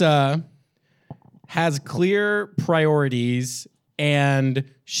 Narcissa has clear priorities and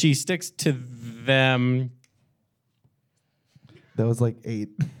she sticks to them. That was like 8.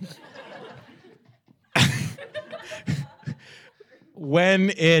 When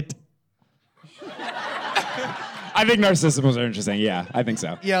it I think narcissism are interesting. Yeah, I think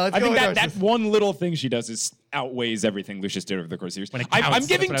so. Yeah, let's I go think with that one little thing she does outweighs everything Lucius did over the course of the years. I'm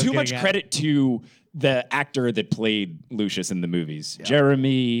giving too much credit to the actor that played Lucius in the movies. Yeah.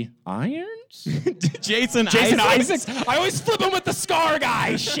 Jeremy Irons? Jason Isaacs? I always flip him with the scar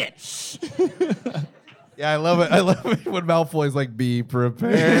guy. Shit. Yeah, I love it. I love it when Malfoy's like, "Be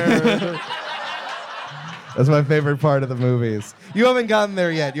prepared." That's my favorite part of the movies. You haven't gotten there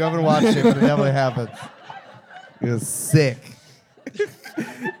yet. You haven't watched it, but it definitely happens. It was sick.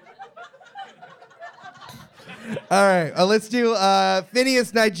 All right, let's do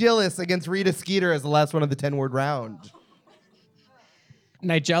Phineas Nigellus against Rita Skeeter as the last one of the 10-word round.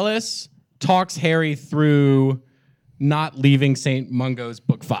 Nigellus talks Harry through not leaving St. Mungo's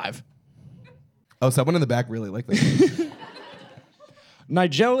book 5. Oh, someone in the back really liked that.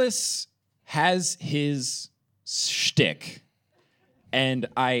 Nigellus has his shtick, and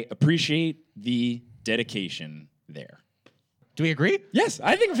I appreciate the dedication there. Do we agree? Yes,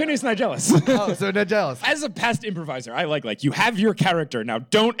 I think Phineas Nigellus. Oh, so Nigellus. As a past improviser, I like you have your character, now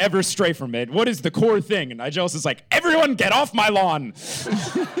don't ever stray from it. What is the core thing? And Nigellus is like, everyone get off my lawn.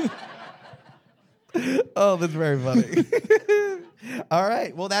 Oh, that's very funny. All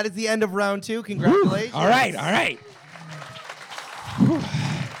right, well, that is the end of round 2. Congratulations. All right. All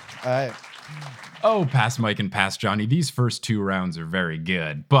right. Oh, past Mike and past Johnny, these first 2 rounds are very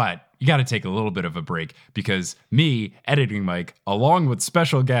good, but you got to take a little bit of a break because me, editing Mike, along with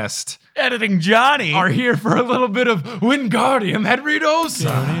special guest Editing Johnny are here for a little bit of Wingardium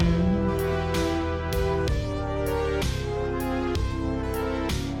Leviosa.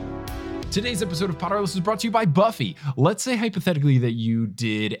 Today's episode of Potterless is brought to you by Buffy. Let's say hypothetically that you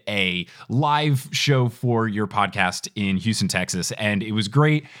did a live show for your podcast in Houston, Texas, and it was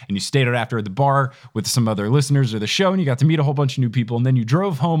great, and you stayed out after at the bar with some other listeners of the show, and you got to meet a whole bunch of new people, and then you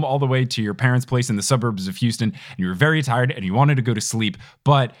drove home all the way to your parents' place in the suburbs of Houston, and you were very tired, and you wanted to go to sleep,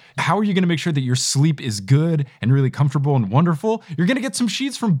 but how are you going to make sure that your sleep is good and really comfortable and wonderful? You're going to get some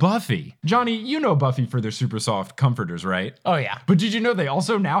sheets from Buffy. Johnny, you know Buffy for their super soft comforters, right? Oh, yeah. But did you know they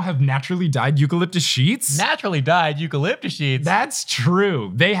also now have naturally dyed eucalyptus sheets? Naturally dyed eucalyptus sheets. That's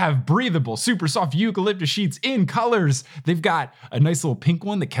true. They have breathable, super soft eucalyptus sheets in colors. They've got a nice little pink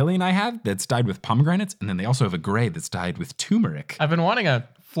one that Kelly and I have that's dyed with pomegranates, and then they also have a gray that's dyed with turmeric. I've been wanting a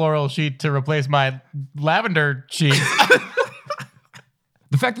floral sheet to replace my lavender sheet.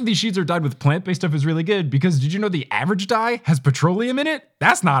 The fact that these sheets are dyed with plant-based stuff is really good because did you know the average dye has petroleum in it?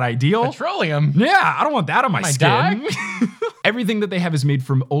 That's not ideal. Petroleum? Yeah, I don't want that on my skin. Dye? Everything that they have is made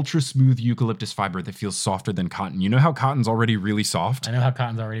from ultra smooth eucalyptus fiber that feels softer than cotton. You know how cotton's already really soft? I know how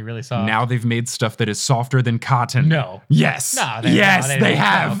cotton's already really soft. Now they've made stuff that is softer than cotton. No. Yes. No, they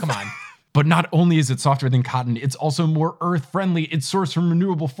have. No, come on. But not only is it softer than cotton, it's also more earth-friendly. It's sourced from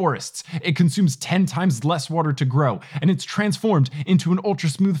renewable forests. It consumes 10 times less water to grow, and it's transformed into an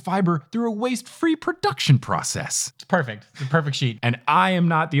ultra-smooth fiber through a waste-free production process. It's perfect. It's a perfect sheet. And I am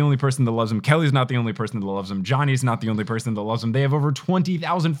not the only person that loves them. Kelly's not the only person that loves them. Johnny's not the only person that loves them. They have over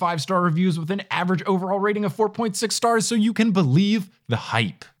 20,000 5-star reviews with an average overall rating of 4.6 stars, so you can believe the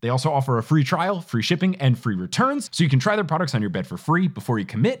hype. They also offer a free trial, free shipping, and free returns, so you can try their products on your bed for free before you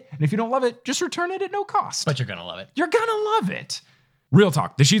commit. And if you don't love it, just return it at no cost. But you're gonna love it. You're gonna love it. Real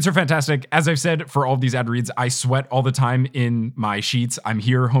talk, the sheets are fantastic. As I've said for all of these ad reads, I sweat all the time in my sheets. I'm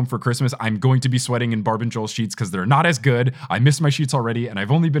here home for Christmas. I'm going to be sweating in Barb and Joel's sheets because they're not as good. I miss my sheets already, and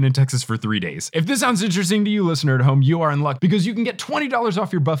I've only been in Texas for 3 days. If this sounds interesting to you, listener at home, you are in luck because you can get $20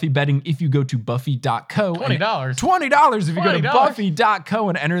 off your Buffy bedding if you go to buffy.co. $20? $20 if you go to $20. buffy.co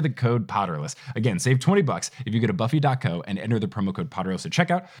and enter the code Potterless. Again, save $20 if you go to buffy.co and enter the promo code Potterless at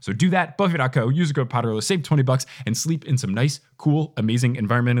checkout. So do that, buffy.co, use the code Potterless, save $20 and sleep in some nice, cool, amazing,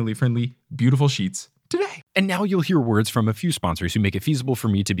 environmentally friendly, beautiful sheets today. And now you'll hear words from a few sponsors who make it feasible for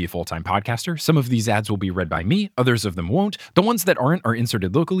me to be a full-time podcaster. Some of these ads will be read by me, others of them won't. The ones that aren't are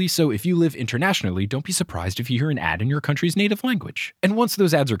inserted locally, so if you live internationally, don't be surprised if you hear an ad in your country's native language. And once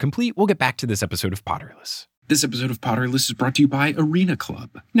those ads are complete, we'll get back to this episode of Potterless. This episode of Potterless is brought to you by Arena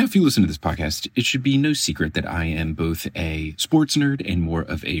Club. Now, if you listen to this podcast, it should be no secret that I am both a sports nerd and more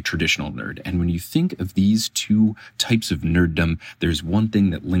of a traditional nerd. And when you think of these two types of nerddom, there's one thing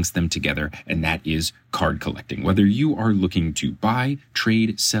that links them together, and that is card collecting. Whether you are looking to buy,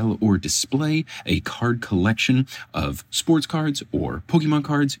 trade, sell, or display a card collection of sports cards or Pokemon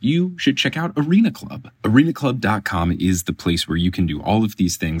cards, you should check out Arena Club. ArenaClub.com is the place where you can do all of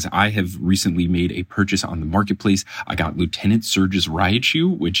these things. I have recently made a purchase on the marketplace. I got Lieutenant Surge's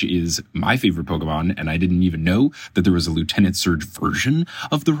Raichu, which is my favorite Pokemon, and I didn't even know that there was a Lieutenant Surge version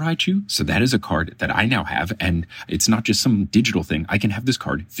of the Raichu. So that is a card that I now have, and it's not just some digital thing. I can have this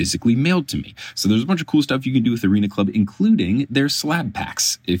card physically mailed to me. So there's a bunch of cool stuff you can do with Arena Club, including their slab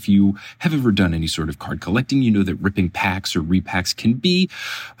packs. If you have ever done any sort of card collecting, you know that ripping packs or repacks can be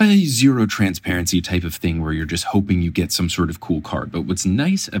a zero transparency type of thing where you're just hoping you get some sort of cool card. But what's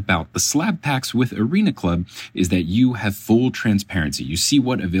nice about the slab packs with Arena Club is that you have full transparency. You see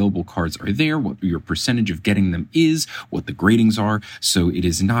what available cards are there, what your percentage of getting them is, what the gradings are. So it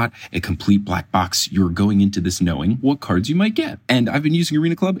is not a complete black box. You're going into this knowing what cards you might get. And I've been using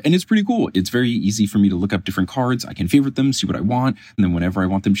Arena Club, and it's pretty cool. It's very easy for me to look up different cards. I can favorite them, see what I want, and then whenever I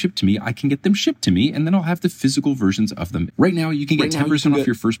want them shipped to me, I can get them shipped to me, and then I'll have the physical versions of them. Right now, you can get 10% off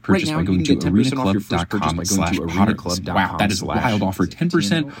your first purchase by going to arenaclub.com/Potterless. Wow, that is a wild offer.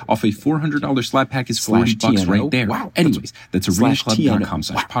 10% off a $400 slab pack is $40 right there. Wow. Anyways, that's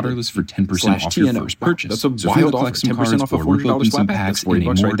arenaclub.com/Potterless for 10% off your first purchase. That's a wild offer. 10% off a $400 slab pack is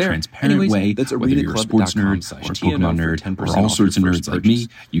 $40 right there. Transparent way, that's whether you're a sports nerd or Pokemon nerd or all sorts of nerds like me,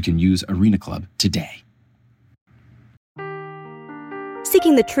 you can use Arena Club today.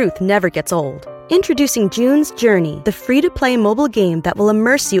 Seeking the truth never gets old. Introducing June's Journey, the free-to-play mobile game that will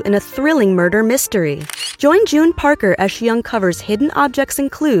immerse you in a thrilling murder mystery. Join June Parker as she uncovers hidden objects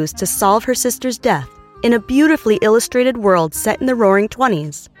and clues to solve her sister's death in a beautifully illustrated world set in the Roaring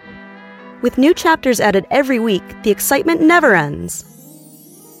 '20s. With new chapters added every week, the excitement never ends.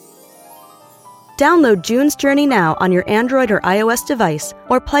 Download June's Journey now on your Android or iOS device,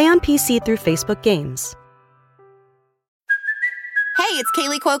 or play on PC through Facebook Games. Hey, it's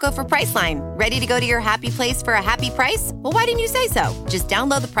Kaylee Cuoco for Priceline. Ready to go to your happy place for a happy price? Well, why didn't you say so? Just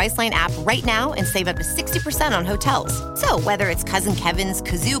download the Priceline app right now and save up to 60% on hotels. So whether it's Cousin Kevin's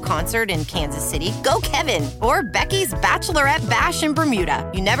Kazoo Concert in Kansas City, go Kevin, or Becky's Bachelorette Bash in Bermuda,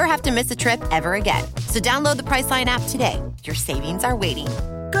 you never have to miss a trip ever again. So download the Priceline app today. Your savings are waiting.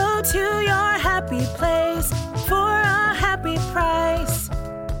 Go to your happy place for a happy price.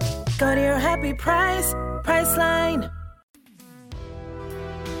 Go to your happy price, Priceline.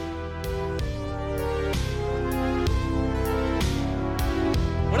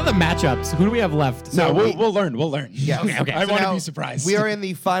 What are the matchups? Who do we have left? No, we'll learn. We'll learn. Yes. Okay. I So want to now be surprised. We are in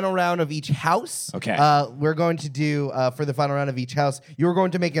the final round of each house. Okay. We're going to do, for the final round of each house, you're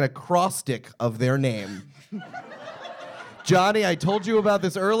going to make an acrostic of their name. Johnny, I told you about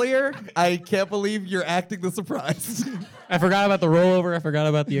this earlier. I can't believe you're acting the surprise. I forgot about the rollover. I forgot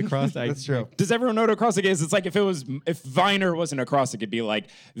about the acrostic. That's true. Does everyone know what acrostic is? It's like if Viner was an acrostic, it'd be like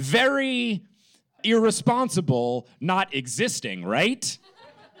very irresponsible, not existing, right?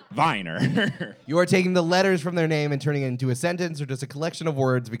 Viner. You are taking the letters from their name and turning it into a sentence or just a collection of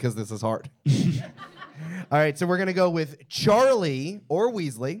words because this is hard. All right, so we're going to go with Charlie or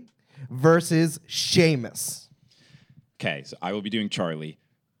Weasley versus Seamus. Okay, so I will be doing Charlie.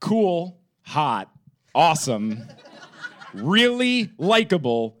 Cool, hot, awesome, really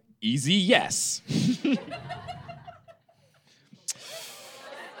likable, easy yes.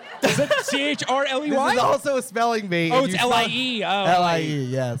 Is it C-H-R-L-E-Y? This is also a spelling bee. Oh, it's L-I-E. Oh, L-I-E,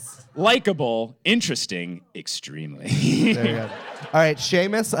 yes. Likeable, interesting, extremely. There you go. All right,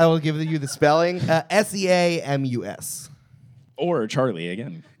 Seamus, I will give you the spelling. S-E-A-M-U-S. Or Charlie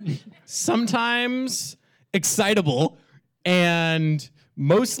again. Sometimes excitable and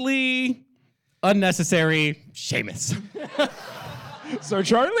mostly unnecessary. Seamus. So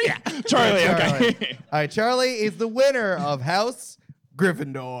Charlie? Yeah. Charlie, okay. All right, Charlie is the winner of House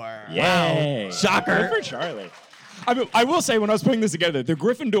Gryffindor. Yay. Shocker. Good for Charlie. I mean, I will say, when I was putting this together, the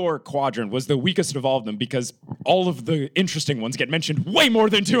Gryffindor quadrant was the weakest of all of them because all of the interesting ones get mentioned way more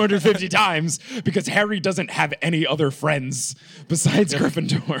than 250 times because Harry doesn't have any other friends besides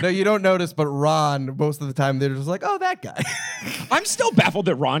Gryffindor. No, you don't notice, but Ron, most of the time, they're just like, oh, that guy. I'm still baffled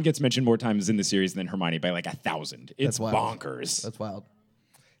that Ron gets mentioned more times in the series than Hermione by like 1,000. It's wild. bonkers. That's wild.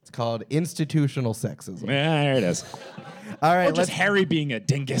 It's called institutional sexism. Yeah, there it is. All right, Or just Harry being a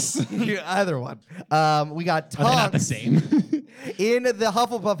dingus. Either one. We got Tonks. They're not the same. In the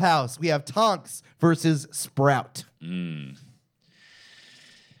Hufflepuff house, we have Tonks versus Sprout.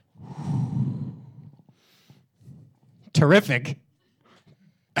 Terrific.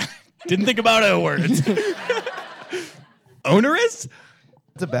 Didn't think about our words. Onerous?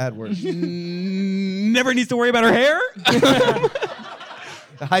 It's a bad word. Never needs to worry about her hair.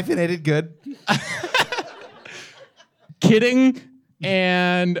 Hyphenated, good. Kidding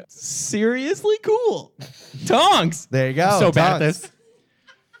and seriously cool. Tonks. There you go. So bad at Tonks. this.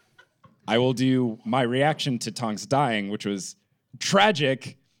 I will do my reaction to Tonks dying, which was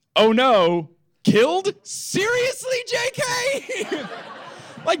tragic. Oh no, killed? Seriously, JK?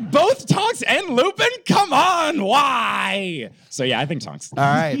 Like both Tonks and Lupin? Come on, why? So yeah, I think Tonks. All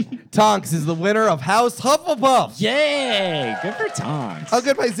right. Tonks is the winner of House Hufflepuff. Yay, good for Tonks. Oh,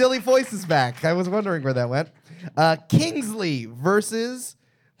 good. My silly voice is back. I was wondering where that went. Kingsley versus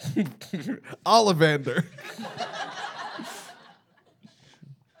Ollivander.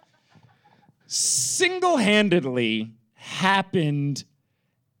 Single-handedly happened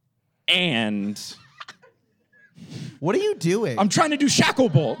and... What are you doing? I'm trying to do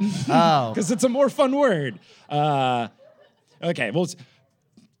Shacklebolt. Oh. Because it's a more fun word. Okay, well,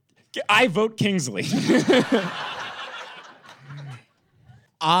 I vote Kingsley.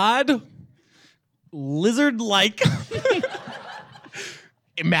 Odd, lizard-like,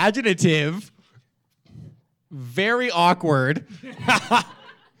 imaginative, very awkward.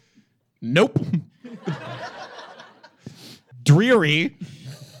 Nope. Dreary,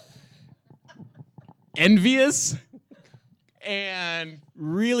 envious, and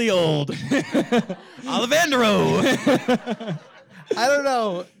really old. Olivandro. I don't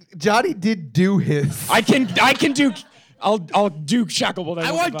know. Johnny did do his. I can do. I'll do Shacklebolt.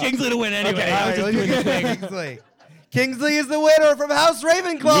 I want Kingsley to win anyway. Okay, I was just doing the thing. Kingsley. Kingsley is the winner from House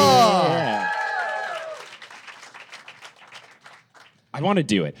Ravenclaw. Yeah. I want to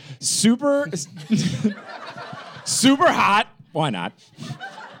do it. Super hot. Why not?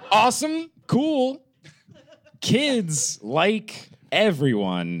 Awesome. Cool. Kids like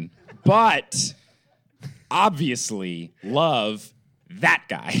everyone, but obviously love that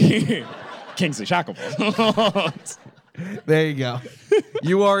guy. Kingsley Shacklebolt. There you go.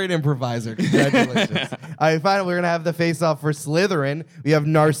 You are an improviser. Congratulations. All right, finally, we're going to have the face-off for Slytherin. We have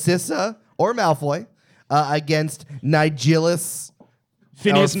Narcissa or Malfoy against Nigellus.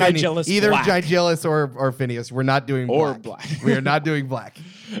 Phineas Nigellus Either Black. Nigellus or Phineas. We're not doing Or black. black. We are not doing black.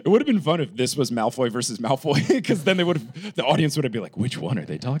 It would have been fun if this was Malfoy versus Malfoy, because then the audience would have been like, which one are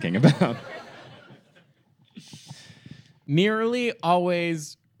they talking about? Nearly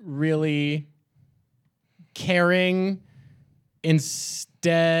always really caring,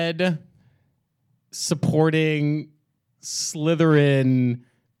 instead supporting Slytherin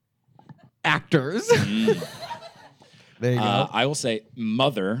actors. There you go. I will say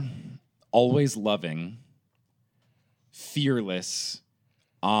mother, always loving, fearless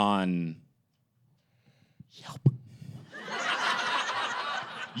on Yelp.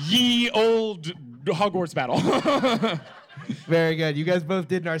 Ye old Hogwarts battle. Very good. You guys both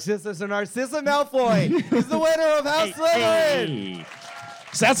did Narcissa, so Narcissa Malfoy is the winner of House Slytherin. Hey.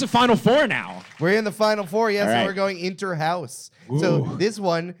 So that's the final four now. We're in the final four, yes, All and right. we're going inter-house. So this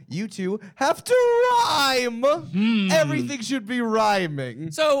one, you two have to rhyme. Everything should be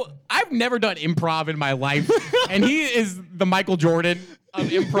rhyming. So I've never done improv in my life, and he is the Michael Jordan of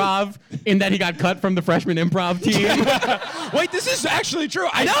improv in that he got cut from the freshman improv team. Wait, this is actually true.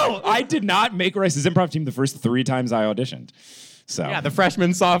 I know. I did not make Rice's improv team the first 3 times I auditioned. So Yeah, the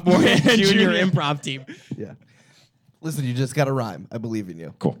freshman, sophomore, and junior improv team. Yeah. Listen, you just got to rhyme. I believe in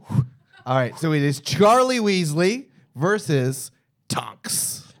you. Cool. All right, so it is Charlie Weasley versus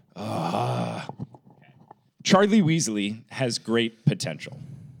Tonks. Charlie Weasley has great potential.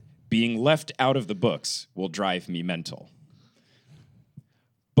 Being left out of the books will drive me mental.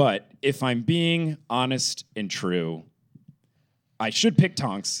 But if I'm being honest and true, I should pick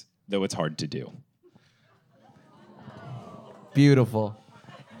Tonks, though it's hard to do. Beautiful.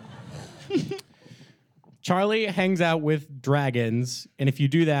 Charlie hangs out with dragons, and if you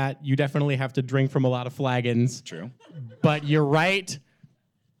do that, you definitely have to drink from a lot of flagons. True. But you're right.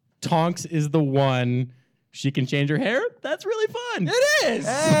 Tonks is the one. She can change her hair. That's really fun. It is.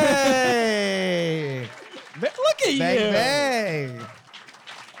 Hey! Look at Bang, you. bang.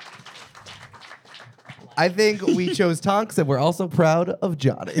 I think we chose Tonks, and we're also proud of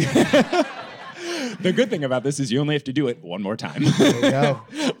Johnny. The good thing about this is you only have to do it one more time. There you go.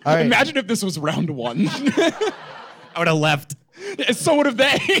 All right. Imagine if this was round 1. I would have left. So would have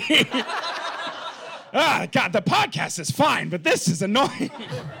they. God, the podcast is fine, but this is annoying.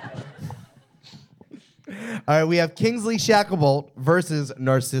 All right, we have Kingsley Shacklebolt versus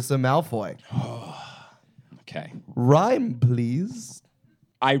Narcissa Malfoy. Okay. Rhyme, please.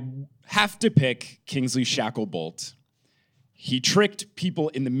 I have to pick Kingsley Shacklebolt. He tricked people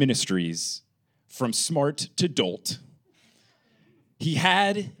in the ministries from smart to dolt. He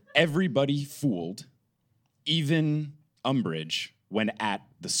had everybody fooled, even Umbridge, when at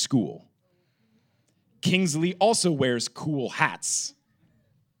the school. Kingsley also wears cool hats,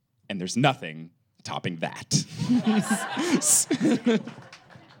 and there's nothing topping that.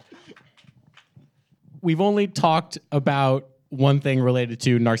 We've only talked about one thing related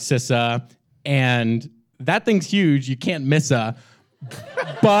to Narcissa, and that thing's huge. You can't miss her.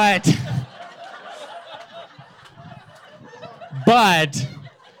 But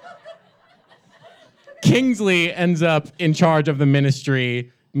Kingsley ends up in charge of the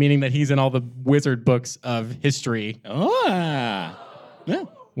ministry, meaning that he's in all the wizard books of history, Yeah.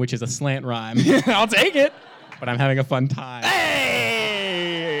 which is a slant rhyme. I'll take it. But I'm having a fun time.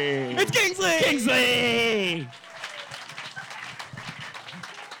 Hey! It's Kingsley! Kingsley!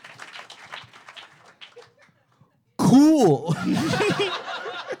 Cool.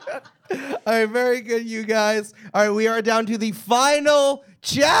 All right, very good, you guys. All right, we are down to the final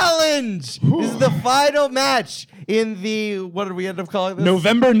challenge. This is the final match in the, what did we end up calling this?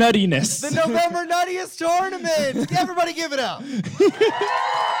 November nuttiness. The November Nuttiest Tournament. Everybody give it up.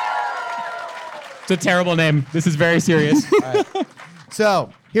 It's a terrible name. This is very serious. So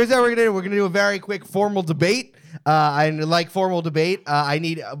here's how we're going to do. We're going to do a very quick formal debate. And like formal debate, I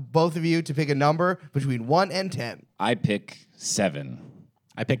need both of you to pick a number between 1 and 10. I pick 7.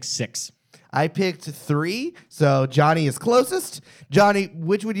 I picked 6. I picked 3, so Johnny is closest. Johnny,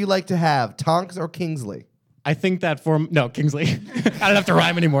 which would you like to have, Tonks or Kingsley? I think that Kingsley. I don't have to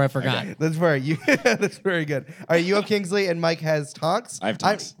rhyme anymore. I forgot. Okay, that's very that's very good. All right, you have Kingsley and Mike has Tonks. I have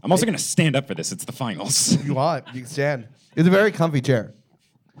Tonks. I'm also going to stand up for this. It's the finals. You want? You can stand. It's a very comfy chair.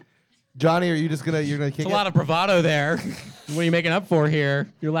 Johnny, are you just you're gonna kick It's a it? lot of bravado there. What are you making up for here?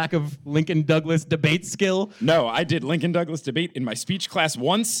 Your lack of Lincoln Douglas debate skill? No, I did Lincoln Douglas debate in my speech class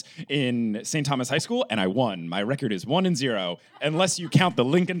once in St. Thomas High School, and I won. My record is 1-0, unless you count the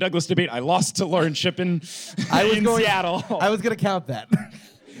Lincoln Douglas debate I lost to Lauren Shippen in Seattle. I was gonna count that.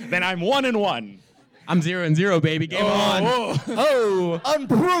 Then I'm 1-1. I'm 0-0, baby. Game on. Oh,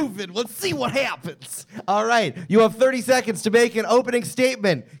 unproven. Let's see what happens. All right, you have 30 seconds to make an opening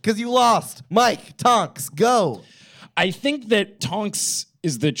statement because you lost. Mike, Tonks, go. I think that Tonks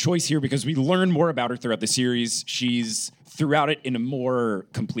is the choice here because we learn more about her throughout the series. She's throughout it in a more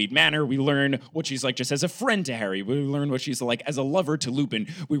complete manner. We learn what she's like just as a friend to Harry. We learn what she's like as a lover to Lupin.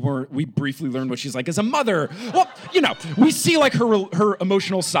 We briefly learn what she's like as a mother. Well, we see like her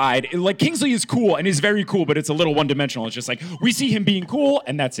emotional side. Like Kingsley is cool and is very cool, but it's a little one-dimensional. It's just like we see him being cool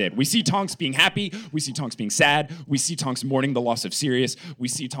and that's it. We see Tonks being happy. We see Tonks being sad. We see Tonks mourning the loss of Sirius. We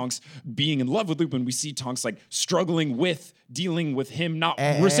see Tonks being in love with Lupin. We see Tonks like struggling with dealing with him not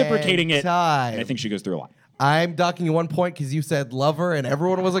reciprocating it. Time. And I think she goes through a lot. I'm docking you 1 point because you said lover and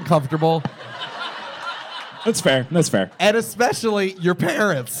everyone was uncomfortable. That's fair. That's fair. And especially your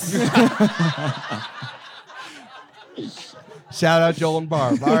parents. Shout out Joel and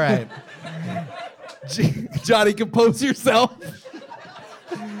Barb. All right. Johnny, compose yourself.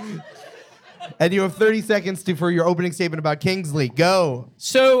 And you have 30 seconds for your opening statement about Kingsley. Go.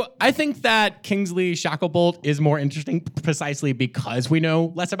 So I think that Kingsley Shacklebolt is more interesting precisely because we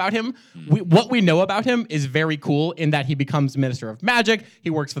know less about him. What we know about him is very cool in that he becomes Minister of Magic.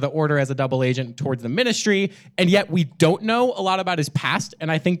 He works for the Order as a double agent towards the Ministry. And yet we don't know a lot about his past.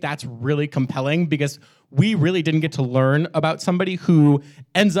 And I think that's really compelling because we really didn't get to learn about somebody who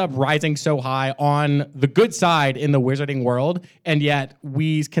ends up rising so high on the good side in the wizarding world, and yet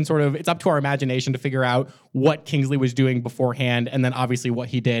we can it's up to our imagination to figure out what Kingsley was doing beforehand, and then obviously what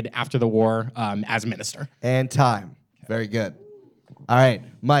he did after the war as minister. And time. Very good. All right,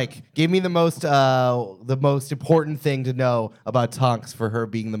 Mike, give me the most important thing to know about Tonks for her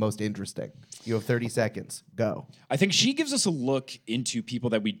being the most interesting. You have 30 seconds. Go. I think she gives us a look into people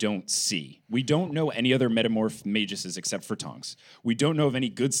that we don't see. We don't know any other metamorph maguses except for Tonks. We don't know of any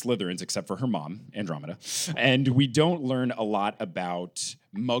good Slytherins except for her mom, Andromeda. And we don't learn a lot about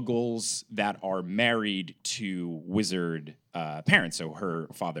muggles that are married to wizard parents, so her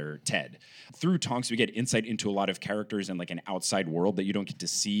father, Ted. Through Tonks, we get insight into a lot of characters and like an outside world that you don't get to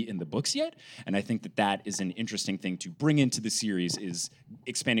see in the books yet. And I think that that is an interesting thing to bring into the series, is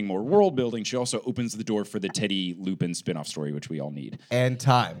expanding more world building. She also opens the door for the Teddy Lupin spin-off story, which we all need. And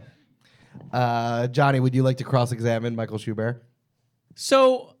time. Johnny, would you like to cross-examine Michael Schubert?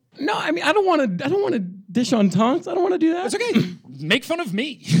 So, no, I mean, I don't want to dish on Tonks. I don't want to do that. It's okay. Make fun of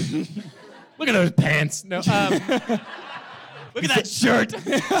me. Look at those pants. No, look at that shirt.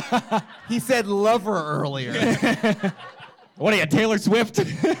 He said lover earlier. What are you, Taylor Swift?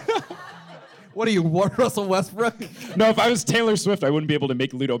 What are you, Russell Westbrook? No, if I was Taylor Swift, I wouldn't be able to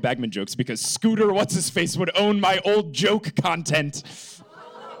make Ludo Bagman jokes because Scooter What's-His-Face would own my old joke content.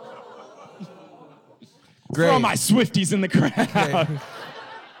 Great. For all my Swifties in the crowd. Great.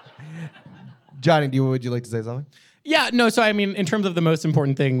 Johnny, would you like to say something? Yeah, no, so I mean, in terms of the most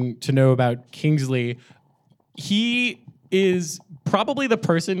important thing to know about Kingsley, he is probably the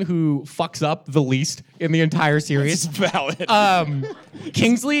person who fucks up the least in the entire series. It's valid.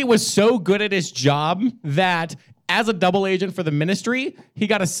 Kingsley was so good at his job that as a double agent for the Ministry, he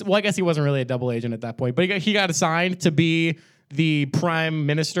got I guess he wasn't really a double agent at that point, but he got assigned to be the Prime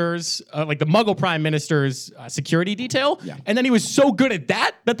Minister's, like the Muggle Prime Minister's security detail. Yeah. And then he was so good at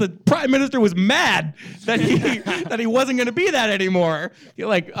that the Prime Minister was mad that he wasn't going to be that anymore.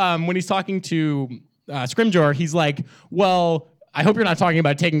 When he's talking to Scrimgeour, he's like, well, I hope you're not talking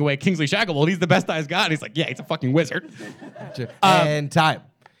about taking away Kingsley Shacklebolt. He's the best guy's got. And he's like, yeah, he's a fucking wizard. And time.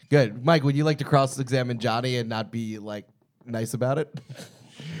 Good. Mike, would you like to cross-examine Johnny and not be, nice about it?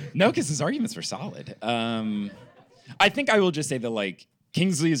 No, because his arguments were solid. I think I will just say that,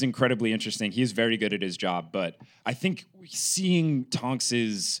 Kingsley is incredibly interesting. He is very good at his job, but I think seeing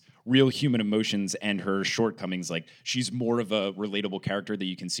Tonks's real human emotions and her shortcomings, she's more of a relatable character that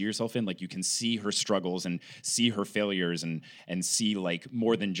you can see yourself in. You can see her struggles and see her failures and see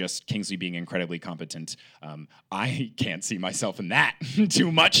more than just Kingsley being incredibly competent. I can't see myself in that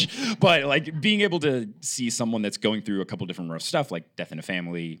too much, but being able to see someone that's going through a couple different rough stuff, like death in a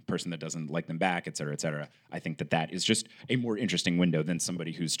family, person that doesn't like them back, et cetera, I think that is just a more interesting window than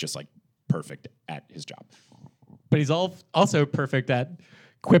somebody who's just perfect at his job. But he's also perfect at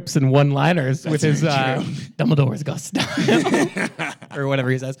quips and one-liners with his Dumbledore's got style or whatever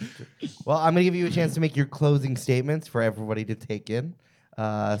he says. Well, I'm going to give you a chance to make your closing statements for everybody to take in.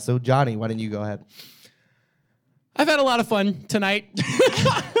 So, Johnny, why don't you go ahead? I've had a lot of fun tonight.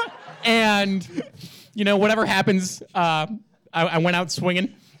 And, whatever happens, I went out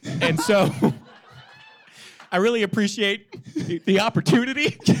swinging. And so I really appreciate the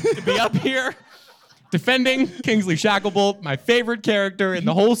opportunity to be up here defending Kingsley Shacklebolt, my favorite character in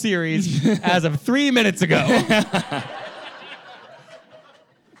the whole series, as of 3 minutes ago.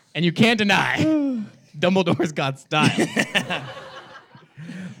 And you can't deny Dumbledore's got style.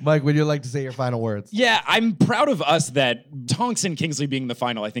 Mike, would you like to say your final words? Yeah, I'm proud of us that Tonks and Kingsley being the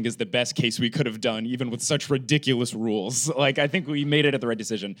final, I think, is the best case we could have done, even with such ridiculous rules. I think we made it at the right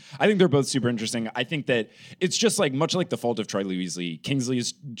decision. I think they're both super interesting. I think that it's just much like The Fault of Charlie Weasley, Kingsley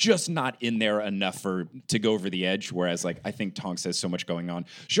is just not in there enough to go over the edge, whereas, I think Tonks has so much going on.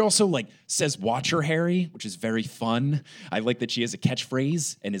 She also, says, "Watch her, Harry," which is very fun. I like that she has a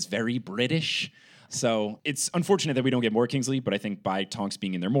catchphrase and is very British. So it's unfortunate that we don't get more Kingsley, but I think by Tonks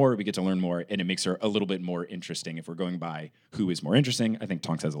being in there more, we get to learn more, and it makes her a little bit more interesting. If we're going by who is more interesting, I think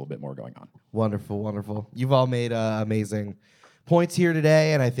Tonks has a little bit more going on. Wonderful, wonderful. You've all made amazing points here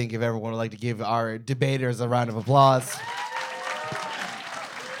today, and I think if everyone would like to give our debaters a round of applause.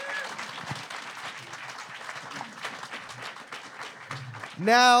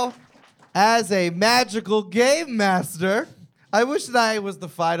 Now, as a magical game master, I wish that I was the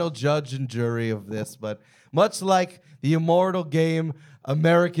final judge and jury of this, but much like the immortal game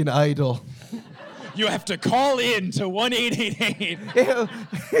American Idol, You have to call in to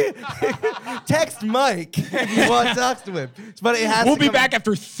 1-888. text Mike if you want to talk to him. But it has We'll to be come- back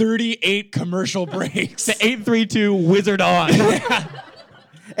after 38 commercial breaks. The 832 Wizard on.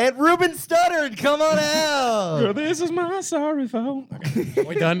 And Ruben stuttered. Come on out. This is my sorry phone. Okay. Are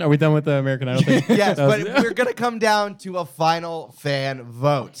we done? Are we done with the American Idol thing? Yes, but we're going to come down to a final fan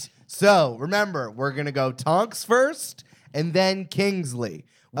vote. So remember, we're going to go Tonks first and then Kingsley.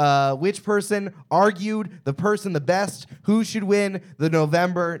 Which person argued the person the best? Who should win the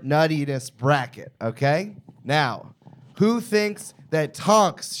November Nuttiness bracket? Okay? Now, who thinks that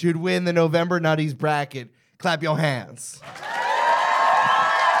Tonks should win the November Nutties bracket? Clap your hands.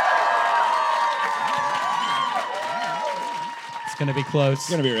 It's going to be close. It's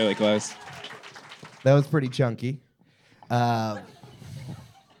going to be really close. That was pretty chunky. That's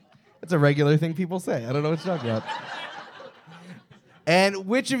a regular thing people say. I don't know what you're talking about. And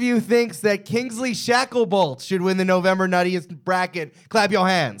which of you thinks that Kingsley Shacklebolt should win the November Nuttiest bracket? Clap your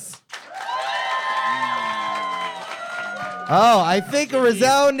hands. Oh, I think with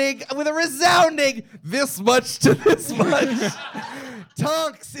a resounding this much to this much.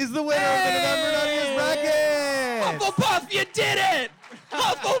 Tonks is the winner of the November Nuttiest bracket. Hufflepuff, you did it!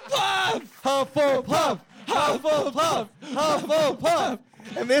 Hufflepuff! Hufflepuff, Hufflepuff, Hufflepuff.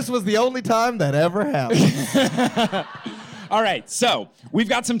 And this was the only time that ever happened. All right, so we've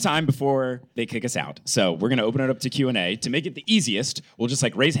got some time before they kick us out. So we're going to open it up to Q&A. To make it the easiest, we'll just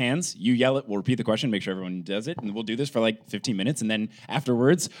raise hands. You yell it. We'll repeat the question, make sure everyone does it. And we'll do this for 15 minutes. And then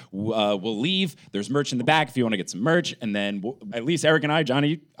afterwards, we'll leave. There's merch in the back if you want to get some merch. And then at least Eric and I,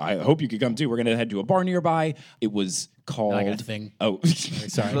 Johnny, I hope you could come too. We're going to head to a bar nearby. It was called... I got a thing. Oh,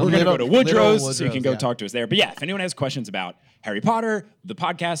 Sorry. We're going to go to Woodrow's, so you can go yeah. talk to us there. But yeah, if anyone has questions about Harry Potter, the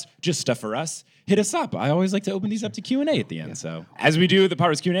podcast, just stuff for us, hit us up. I always like to open these up to Q&A at the end. So as we do the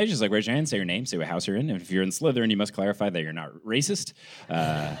Potter's Q&A, just raise your hand, say your name, say what house you're in. And if you're in Slytherin, you must clarify that you're not racist.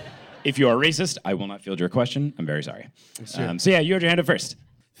 If you are racist, I will not field your question. I'm very sorry. So yeah, you had your hand up first.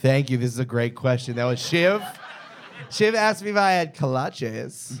 Thank you. This is a great question. That was Shiv. Shiv asked me if I had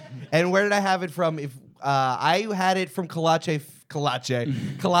kolaches. And where did I have it from? If I had it from Kolache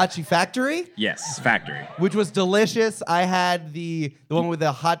Factory. Yes, factory. Which was delicious. I had the one with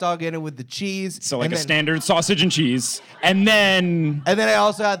the hot dog in it with the cheese. So a standard sausage and cheese. And then I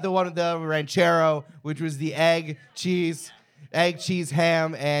also had the one with the ranchero, which was the egg, cheese,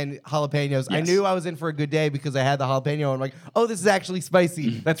 ham, and jalapenos. Yes. I knew I was in for a good day because I had the jalapeno. I'm like, oh, this is actually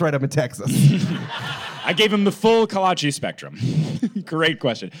spicy. That's right, I'm in Texas. I gave him the full kolache spectrum. Great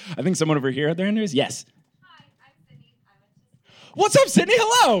question. I think someone over here at their hand is yes. Hi, I'm Sydney. What's up, Sydney?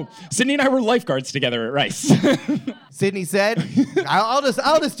 Hello. Sydney and I were lifeguards together at Rice. Sydney said, I'll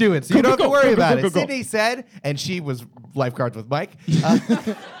just do it, so you don't have to worry about it. Go. Sydney said, and she was lifeguards with Mike.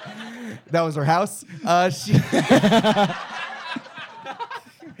 That was her house.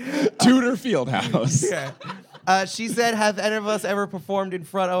 Tudor Fieldhouse. Yeah. She said, have any of us ever performed in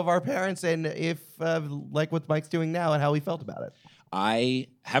front of our parents, and if, like what Mike's doing now, and how we felt about it? I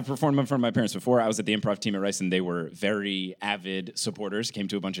have performed in front of my parents before. I was at the improv team at Rice, and they were very avid supporters, came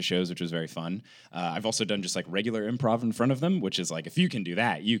to a bunch of shows, which was very fun. I've also done just regular improv in front of them, which is if you can do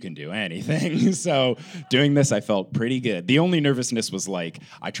that, you can do anything. So doing this, I felt pretty good. The only nervousness was I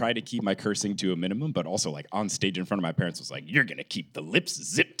tried to keep my cursing to a minimum, but also on stage in front of my parents was you're going to keep the lips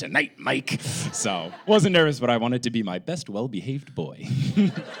zipped tonight, Mike. So wasn't nervous, but I wanted to be my best well-behaved boy.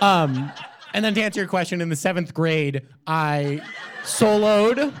 And then to answer your question, in the 7th grade, I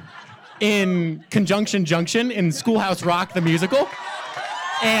soloed in Conjunction Junction in Schoolhouse Rock, the musical.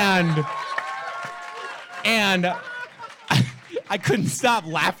 And I couldn't stop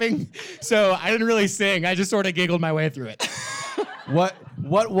laughing, so I didn't really sing. I just sort of giggled my way through it.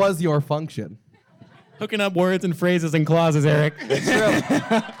 What was your function? Hooking up words and phrases and clauses, Eric.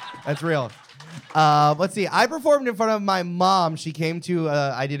 That's real. Let's see. I performed in front of my mom. She came to,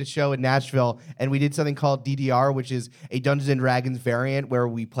 I did a show in Nashville, and we did something called DDR, which is a Dungeons & Dragons variant where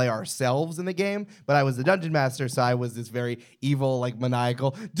we play ourselves in the game. But I was the dungeon master, so I was this very evil,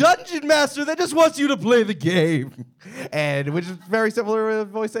 maniacal dungeon master that just wants you to play the game. And which is very similar to the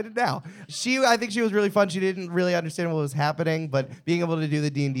voice I did now. I think she was really fun. She didn't really understand what was happening, but being able to do the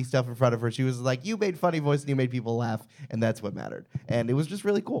D&D stuff in front of her, she was like, you made funny voice and you made people laugh, and that's what mattered. And it was just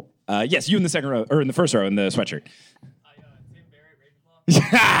really cool. Yes, you in the second row, or in the first row in the sweatshirt. Tim Barrett,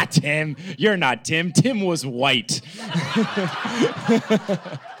 Ravenclaw. Tim, you're not Tim. Tim was white.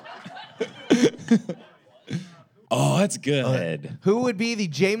 Oh, that's good. Who would be the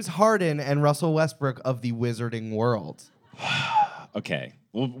James Harden and Russell Westbrook of the wizarding world? Okay.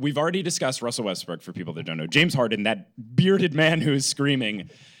 Well, we've already discussed Russell Westbrook for people that don't know. James Harden, that bearded man who is screaming,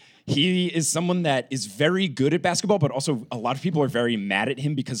 he is someone that is very good at basketball, but also a lot of people are very mad at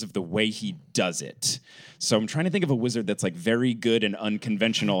him because of the way he does it. So I'm trying to think of a wizard that's like very good and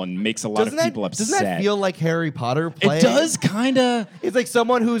unconventional and makes a lot of people upset. Doesn't that feel like Harry Potter playing? It does, kind of. It's like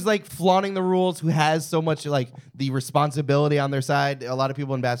someone who's like flaunting the rules, who has so much like the responsibility on their side. A lot of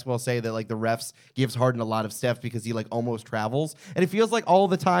people in basketball say that like the refs gives Harden a lot of stuff because he like almost travels. And it feels like all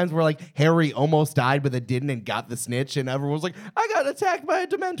the times where like Harry almost died but they didn't and got the snitch and everyone was like, I got attacked by a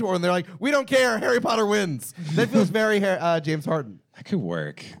Dementor. And they're like, we don't care. Harry Potter wins. That feels very James Harden. That could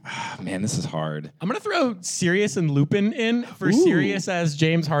work. Man, this is hard. I'm going to throw Sirius and Lupin in for Sirius as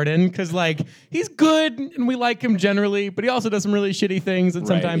James Harden because, like, he's good and we like him generally, but he also does some really shitty things and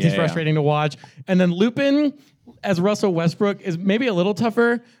sometimes he's frustrating to watch. And then Lupin as Russell Westbrook is maybe a little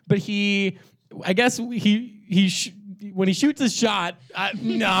tougher, but when he shoots his shot,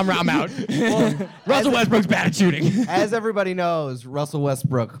 I'm out. Well, Russell Westbrook's bad at shooting. As everybody knows, Russell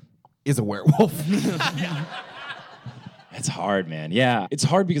Westbrook is a werewolf. It's hard, man. Yeah. It's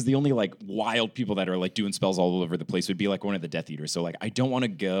hard because the only like wild people that are like doing spells all over the place would be like one of the Death Eaters. So like I don't want to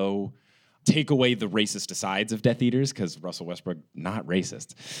go take away the racist asides of Death Eaters because Russell Westbrook, not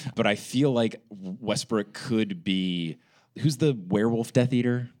racist. But I feel like Westbrook could be, who's the werewolf Death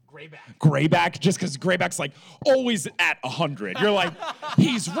Eater? Greyback, just because Greyback's like always at 100. You're like,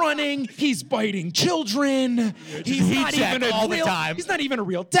 he's running, he's biting children, he's not even a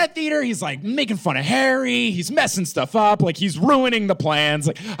real Death Eater. He's like making fun of Harry, he's messing stuff up, like he's ruining the plans.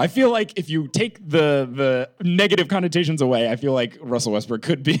 Like I feel like if you take the negative connotations away, I feel like Russell Westbrook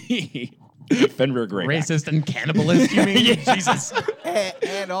could be Fenrir Greyback. Racist and cannibalist, you mean? Yeah. Jesus.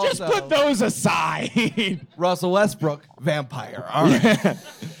 And also, just put those aside. Russell Westbrook, vampire. All right.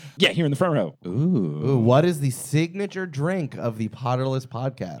 Yeah, here in the front row. Ooh, what is the signature drink of the Potterless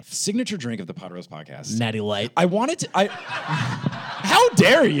podcast? Signature drink of the Potterless podcast. Natty Light. I wanted to. How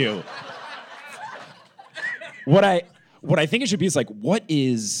dare you? What I think it should be is like, what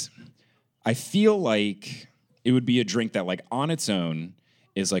is? I feel like it would be a drink that, like, on its own,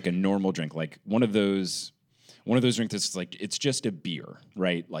 is like a normal drink, like one of those drinks that's like it's just a beer,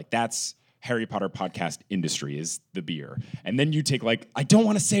 right? Like that's Harry Potter podcast industry is the beer. And then you take like, I don't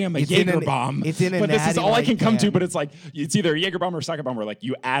want to say I'm a Jaeger bomb, but this is all I can come to, but it's like, it's either a Jaeger bomb or a Sake bomb where like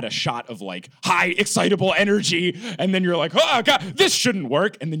you add a shot of like high excitable energy and then you're like, oh God, this shouldn't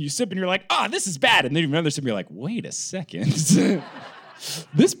work. And then you sip and you're like, this is bad. And then you another sip and you're like, wait a second.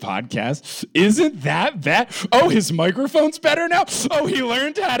 This podcast isn't that bad. Oh, his microphone's better now. Oh, he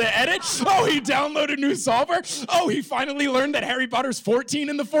learned how to edit. Oh, he downloaded new software. Oh, he finally learned that Harry Potter's 14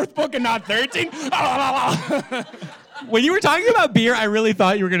 in the fourth book and not 13. When you were talking about beer, I really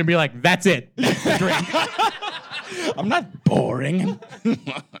thought you were going to be like, that's it. That's the drink. I'm not boring.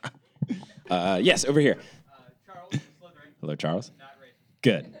 Yes, over here. Charles, Slytherin. Hello, Charles. Not racist.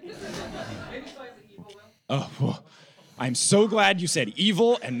 Good. Maybe slightly evil, though. Oh, well, I'm so glad you said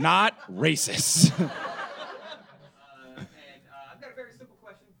evil and not racist. And I've got a very simple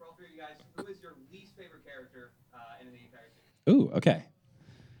question for all three of you guys. Who is your least favorite character in the entire series? Ooh, okay.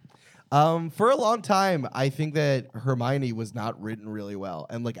 For a long time, I think that Hermione was not written really well.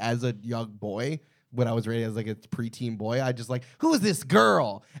 And like as a young boy, when I was raised as like a preteen boy, I just like, who is this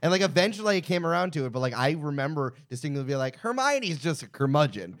girl? And like eventually I came around to it, but like I remember distinctly being like, Hermione's just a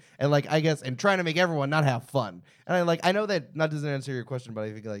curmudgeon. And like I guess and trying to make everyone not have fun. And I know that doesn't answer your question, but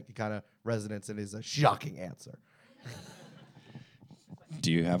I think like it kind of resonates and is a shocking answer.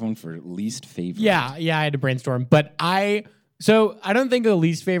 Do you have one for least favorite? Yeah, I had to brainstorm. But I don't think the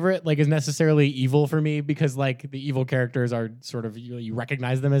least favorite like is necessarily evil for me because like the evil characters are sort of you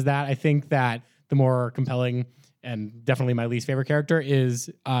recognize them as that. I think that the more compelling and definitely my least favorite character is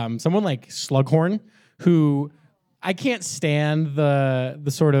someone like Slughorn, who I can't stand the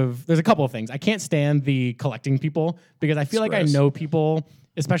sort of, there's a couple of things. I can't stand the collecting people because I feel like I know people,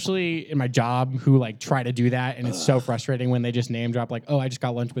 especially in my job, who like try to do that. And it's so frustrating when they just name drop like, oh, I just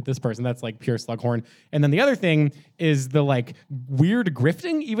got lunch with this person. That's like pure Slughorn. And then the other thing is the like weird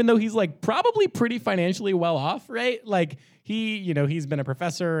grifting, even though he's like probably pretty financially well off, right? Like he's been a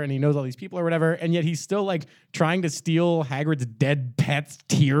professor and he knows all these people or whatever. And yet he's still like trying to steal Hagrid's dead pet's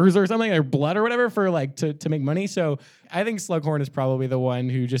tears or something or blood or whatever for like to make money. So I think Slughorn is probably the one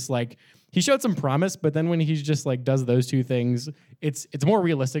who just like, he showed some promise, but then when he's just like does those two things, it's more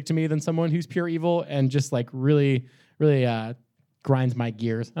realistic to me than someone who's pure evil and just like really grinds my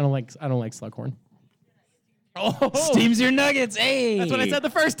gears. I don't like Slughorn. Oh, Steams your nuggets, hey! That's what I said the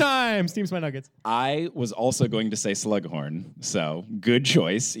first time. Steams my nuggets. I was also going to say Slughorn, so good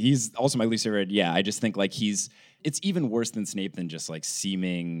choice. He's also my least favorite. Yeah, I just think like it's even worse than Snape than just like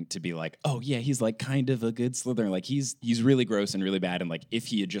seeming to be like, oh yeah, he's like kind of a good Slytherin. Like he's really gross and really bad. And like if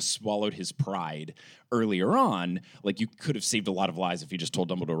he had just swallowed his pride earlier on, like you could have saved a lot of lives if he just told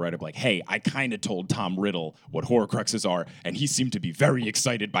Dumbledore right up like, hey, I kind of told Tom Riddle what Horcruxes are, and he seemed to be very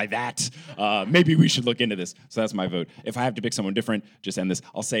excited by that. Maybe we should look into this. So that's my vote. If I have to pick someone different, just end this.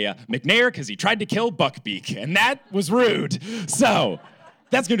 I'll say McNair because he tried to kill Buckbeak, and that was rude. So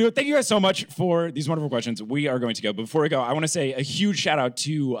that's going to do it. Thank you guys so much for these wonderful questions. We are going to go. But before we go, I want to say a huge shout out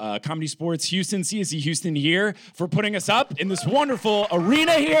to Comedy Sports Houston, CSE Houston here for putting us up in this wonderful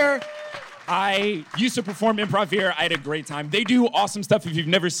arena here. I used to perform improv here. I had a great time. They do awesome stuff. If you've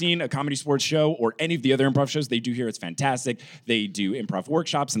never seen a Comedy Sports show or any of the other improv shows they do here, it's fantastic. They do improv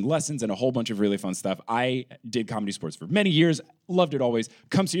workshops and lessons and a whole bunch of really fun stuff. I did Comedy Sports for many years. Loved it always.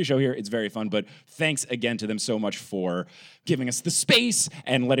 Come see a show here. It's very fun. But thanks again to them so much for giving us the space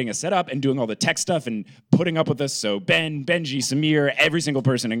and letting us set up and doing all the tech stuff and putting up with us. So Ben, Benji, Samir, every single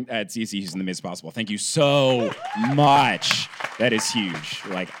person at CSE Houston that made this possible. Thank you so much. That is huge.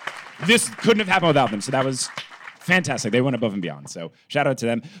 Like, this couldn't have happened without them. So that was fantastic. They went above and beyond. So shout out to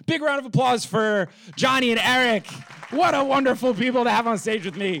them. Big round of applause for Johnny and Eric. What a wonderful people to have on stage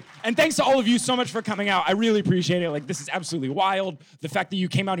with me. And thanks to all of you so much for coming out. I really appreciate it. Like, this is absolutely wild. The fact that you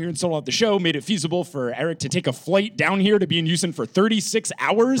came out here and sold out the show made it feasible for Eric to take a flight down here to be in Houston for 36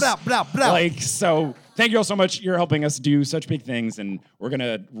 hours. Blah, blah, blah. Like, so thank you all so much. You're helping us do such big things, and we're going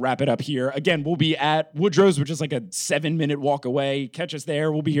to wrap it up here. Again, we'll be at Woodrow's, which is like a 7-minute walk away. Catch us there.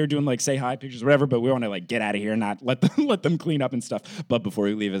 We'll be here doing like say hi pictures, whatever, but we want to like get out of here and not let them clean up and stuff. But before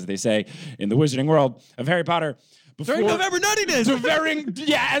we leave, as they say, in the wizarding world of Harry Potter, during November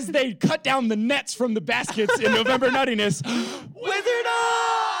Nuttiness. As they cut down the nets from the baskets in November Nuttiness. Wizard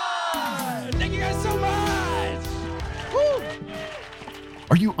on! Thank you guys so much! Woo!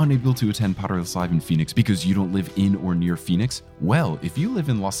 Are you unable to attend Potterless Live in Phoenix because you don't live in or near Phoenix? Well, if you live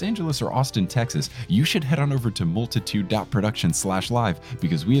in Los Angeles or Austin, Texas, you should head on over to multitude.production/live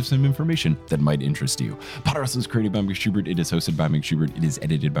because we have some information that might interest you. Potterless is created by Mick Schubert, it is hosted by Mick Schubert, it is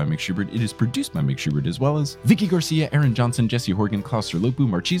edited by Mick Schubert, it is produced by Mick Schubert, as well as Vicky Garcia, Aaron Johnson, Jesse Horgan, Klaus Serlopu,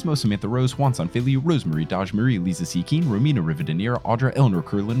 Marchismo, Samantha Rose, Juan Sanfilio, Rosemary Dodge, Marie, Lisa C. Keen, Romina Rivadaniera, Audra, Eleanor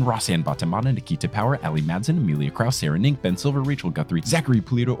Curlin, Rossanne Batamana, Nikita Power, Ali Madsen, Amelia Krause, Sarah Nink, Ben Silver, Rachel Guthrie, Zachary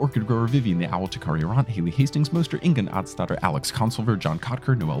Polito, Orchid Grower, Vivian the Owl, Takari Arant, Haley Hastings, Moster, Ingan Oddsdaughter, Alex Consulver, John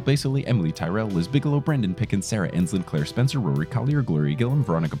Kotker, Noel Basily, Emily Tyrell, Liz Bigelow, Brandon Pickens, Sarah Enslin, Claire Spencer, Rory Collier, Gloria Gillum,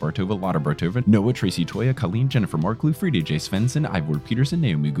 Veronica Bartova, Lotta Bartova, Noah, Tracy Toya, Colleen, Jennifer Marklew, Frida J. Svensson, Ivor Peterson,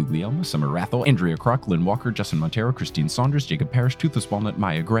 Naomi Guglielmo, Summer Rathel, Andrea Kroc, Lynn Walker, Justin Montero, Christine Saunders, Jacob Parrish, Toothless Walnut,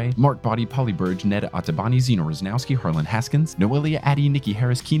 Maya Gray, Mark Body, Polly Burge, Ned Atabani, Zeno Rosnowski, Harlan Haskins, Noelia Addy, Nikki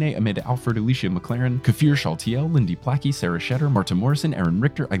Harris, Kine, Amanda Alfred, Alicia McLaren, Kafir Shaltiel, Lindy Plackey, Sarah Shetter, Marta Morrison, Aaron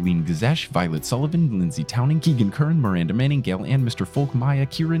Richter, Eileen Gazesh, Violet Sullivan, Lindsay Towning, Keegan Curran, Miranda Manning, Gail Ann, Mr. Folk, Maya,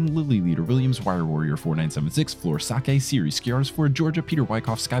 Kieran, Lily Leader Williams, Wire Warrior 4976, Floor Sake, Siri Skiarsford, Georgia, Peter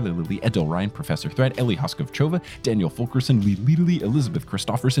Wyckoff, Skylar Lily, Edel Ryan, Professor Thread, Ellie Hoskov Chova, Daniel Fulkerson, Lee Leadley, Elizabeth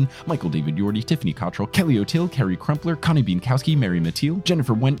Christofferson, Michael David Yordi, Tiffany Cottrell, Kelly O'Till, Carrie Crumpler, Connie Bienkowski, Mary Mathiel,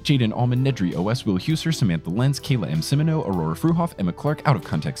 Jennifer Went, Jaden Allman, Nedry OS, Will Huser, Samantha Lenz, Kayla M. Simino, Aurora Fruhoff, Emma Clark, Out of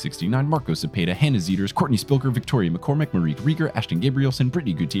Context 69, Marco Cepeda, Hannah Zeters, Courtney Spilker, Victoria McCormick, Marie Rieger, Ashton Gabrielson,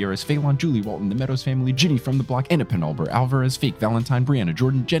 Brittany Gutierrez, Phelan, Julie Walton, The Meadows Family, Ginny from the Block, Anna Penalber, Alvarez, Fake Valentine, Brianna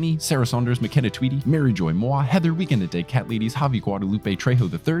Jordan, Jenny, Sarah Saunders, McKenna Tweedy, Mary Joy Moa, Heather, Weekend at Day Cat Ladies, Javi Guadalupe,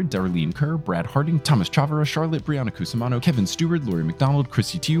 Trejo III, Darlene Kerr, Brad Harding, Thomas Chavara, Charlotte, Brianna Cusimano, Kevin Stewart, Lori McDonald,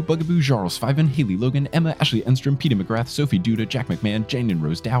 Chrissy Tew, Bugaboo, Jarls Fiven, Haley Logan, Emma, Ashley Enstrom, Peter McGrath, Sophie Duda, Jack McMahon, Jane and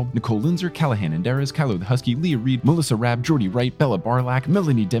Rose Dow, Nicole Linzer, Callahan and Darris, Kylo the Husky, Leah Reed, Melissa Rabb, Jordy Wright, Bella Barlack,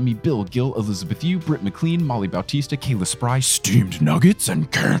 Melanie Demi, Bill Gill, Elizabeth Yu, Britt McLean, Molly Bautista, Kayla Spry, Steamed Nuggets,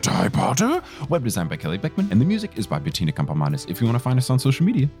 and Can't I Potter? Web design by Kelly Beckman, and the music is by Bettina Campamanis. If you want to find us on social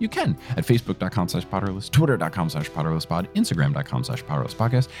media, you can at facebook.com/Potterless, twitter.com/PotterlessPod,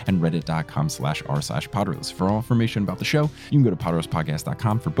 instagram.com/PotterlessPodcast, and reddit.com/r/Potterless. For all information about the show, you can go to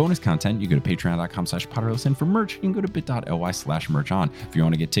PotterlessPodcast.com. For bonus content, you go to patreon.com/Potterless, and for merch, you can go to bit.ly/merchon. If you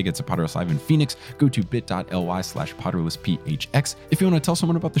want to get tickets to Potterless Live in Phoenix, go to bit.ly/PotterlessPHX. If you want to tell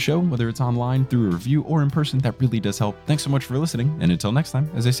someone about the show, whether it's online, through a review, or in person, that really does help. Thanks so much for listening, and until next time,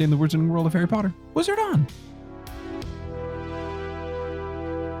 as I say in the Wizarding World of Harry Potter, Wizard on!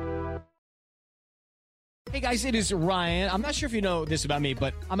 Hey guys, it is Ryan. I'm not sure if you know this about me,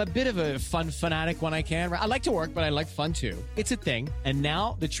 but I'm a bit of a fun fanatic when I can. I like to work, but I like fun too. It's a thing. And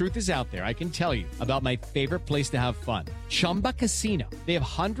now the truth is out there. I can tell you about my favorite place to have fun. Chumba Casino. They have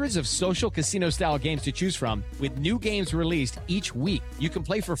hundreds of social casino style games to choose from with new games released each week. You can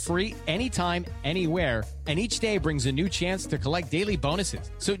play for free anytime, anywhere. And each day brings a new chance to collect daily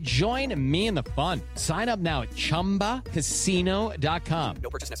bonuses. So join me in the fun. Sign up now at ChumbaCasino.com. No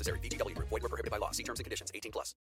purchase necessary. VGW Group. Void where prohibited by law. See terms and conditions. 18+.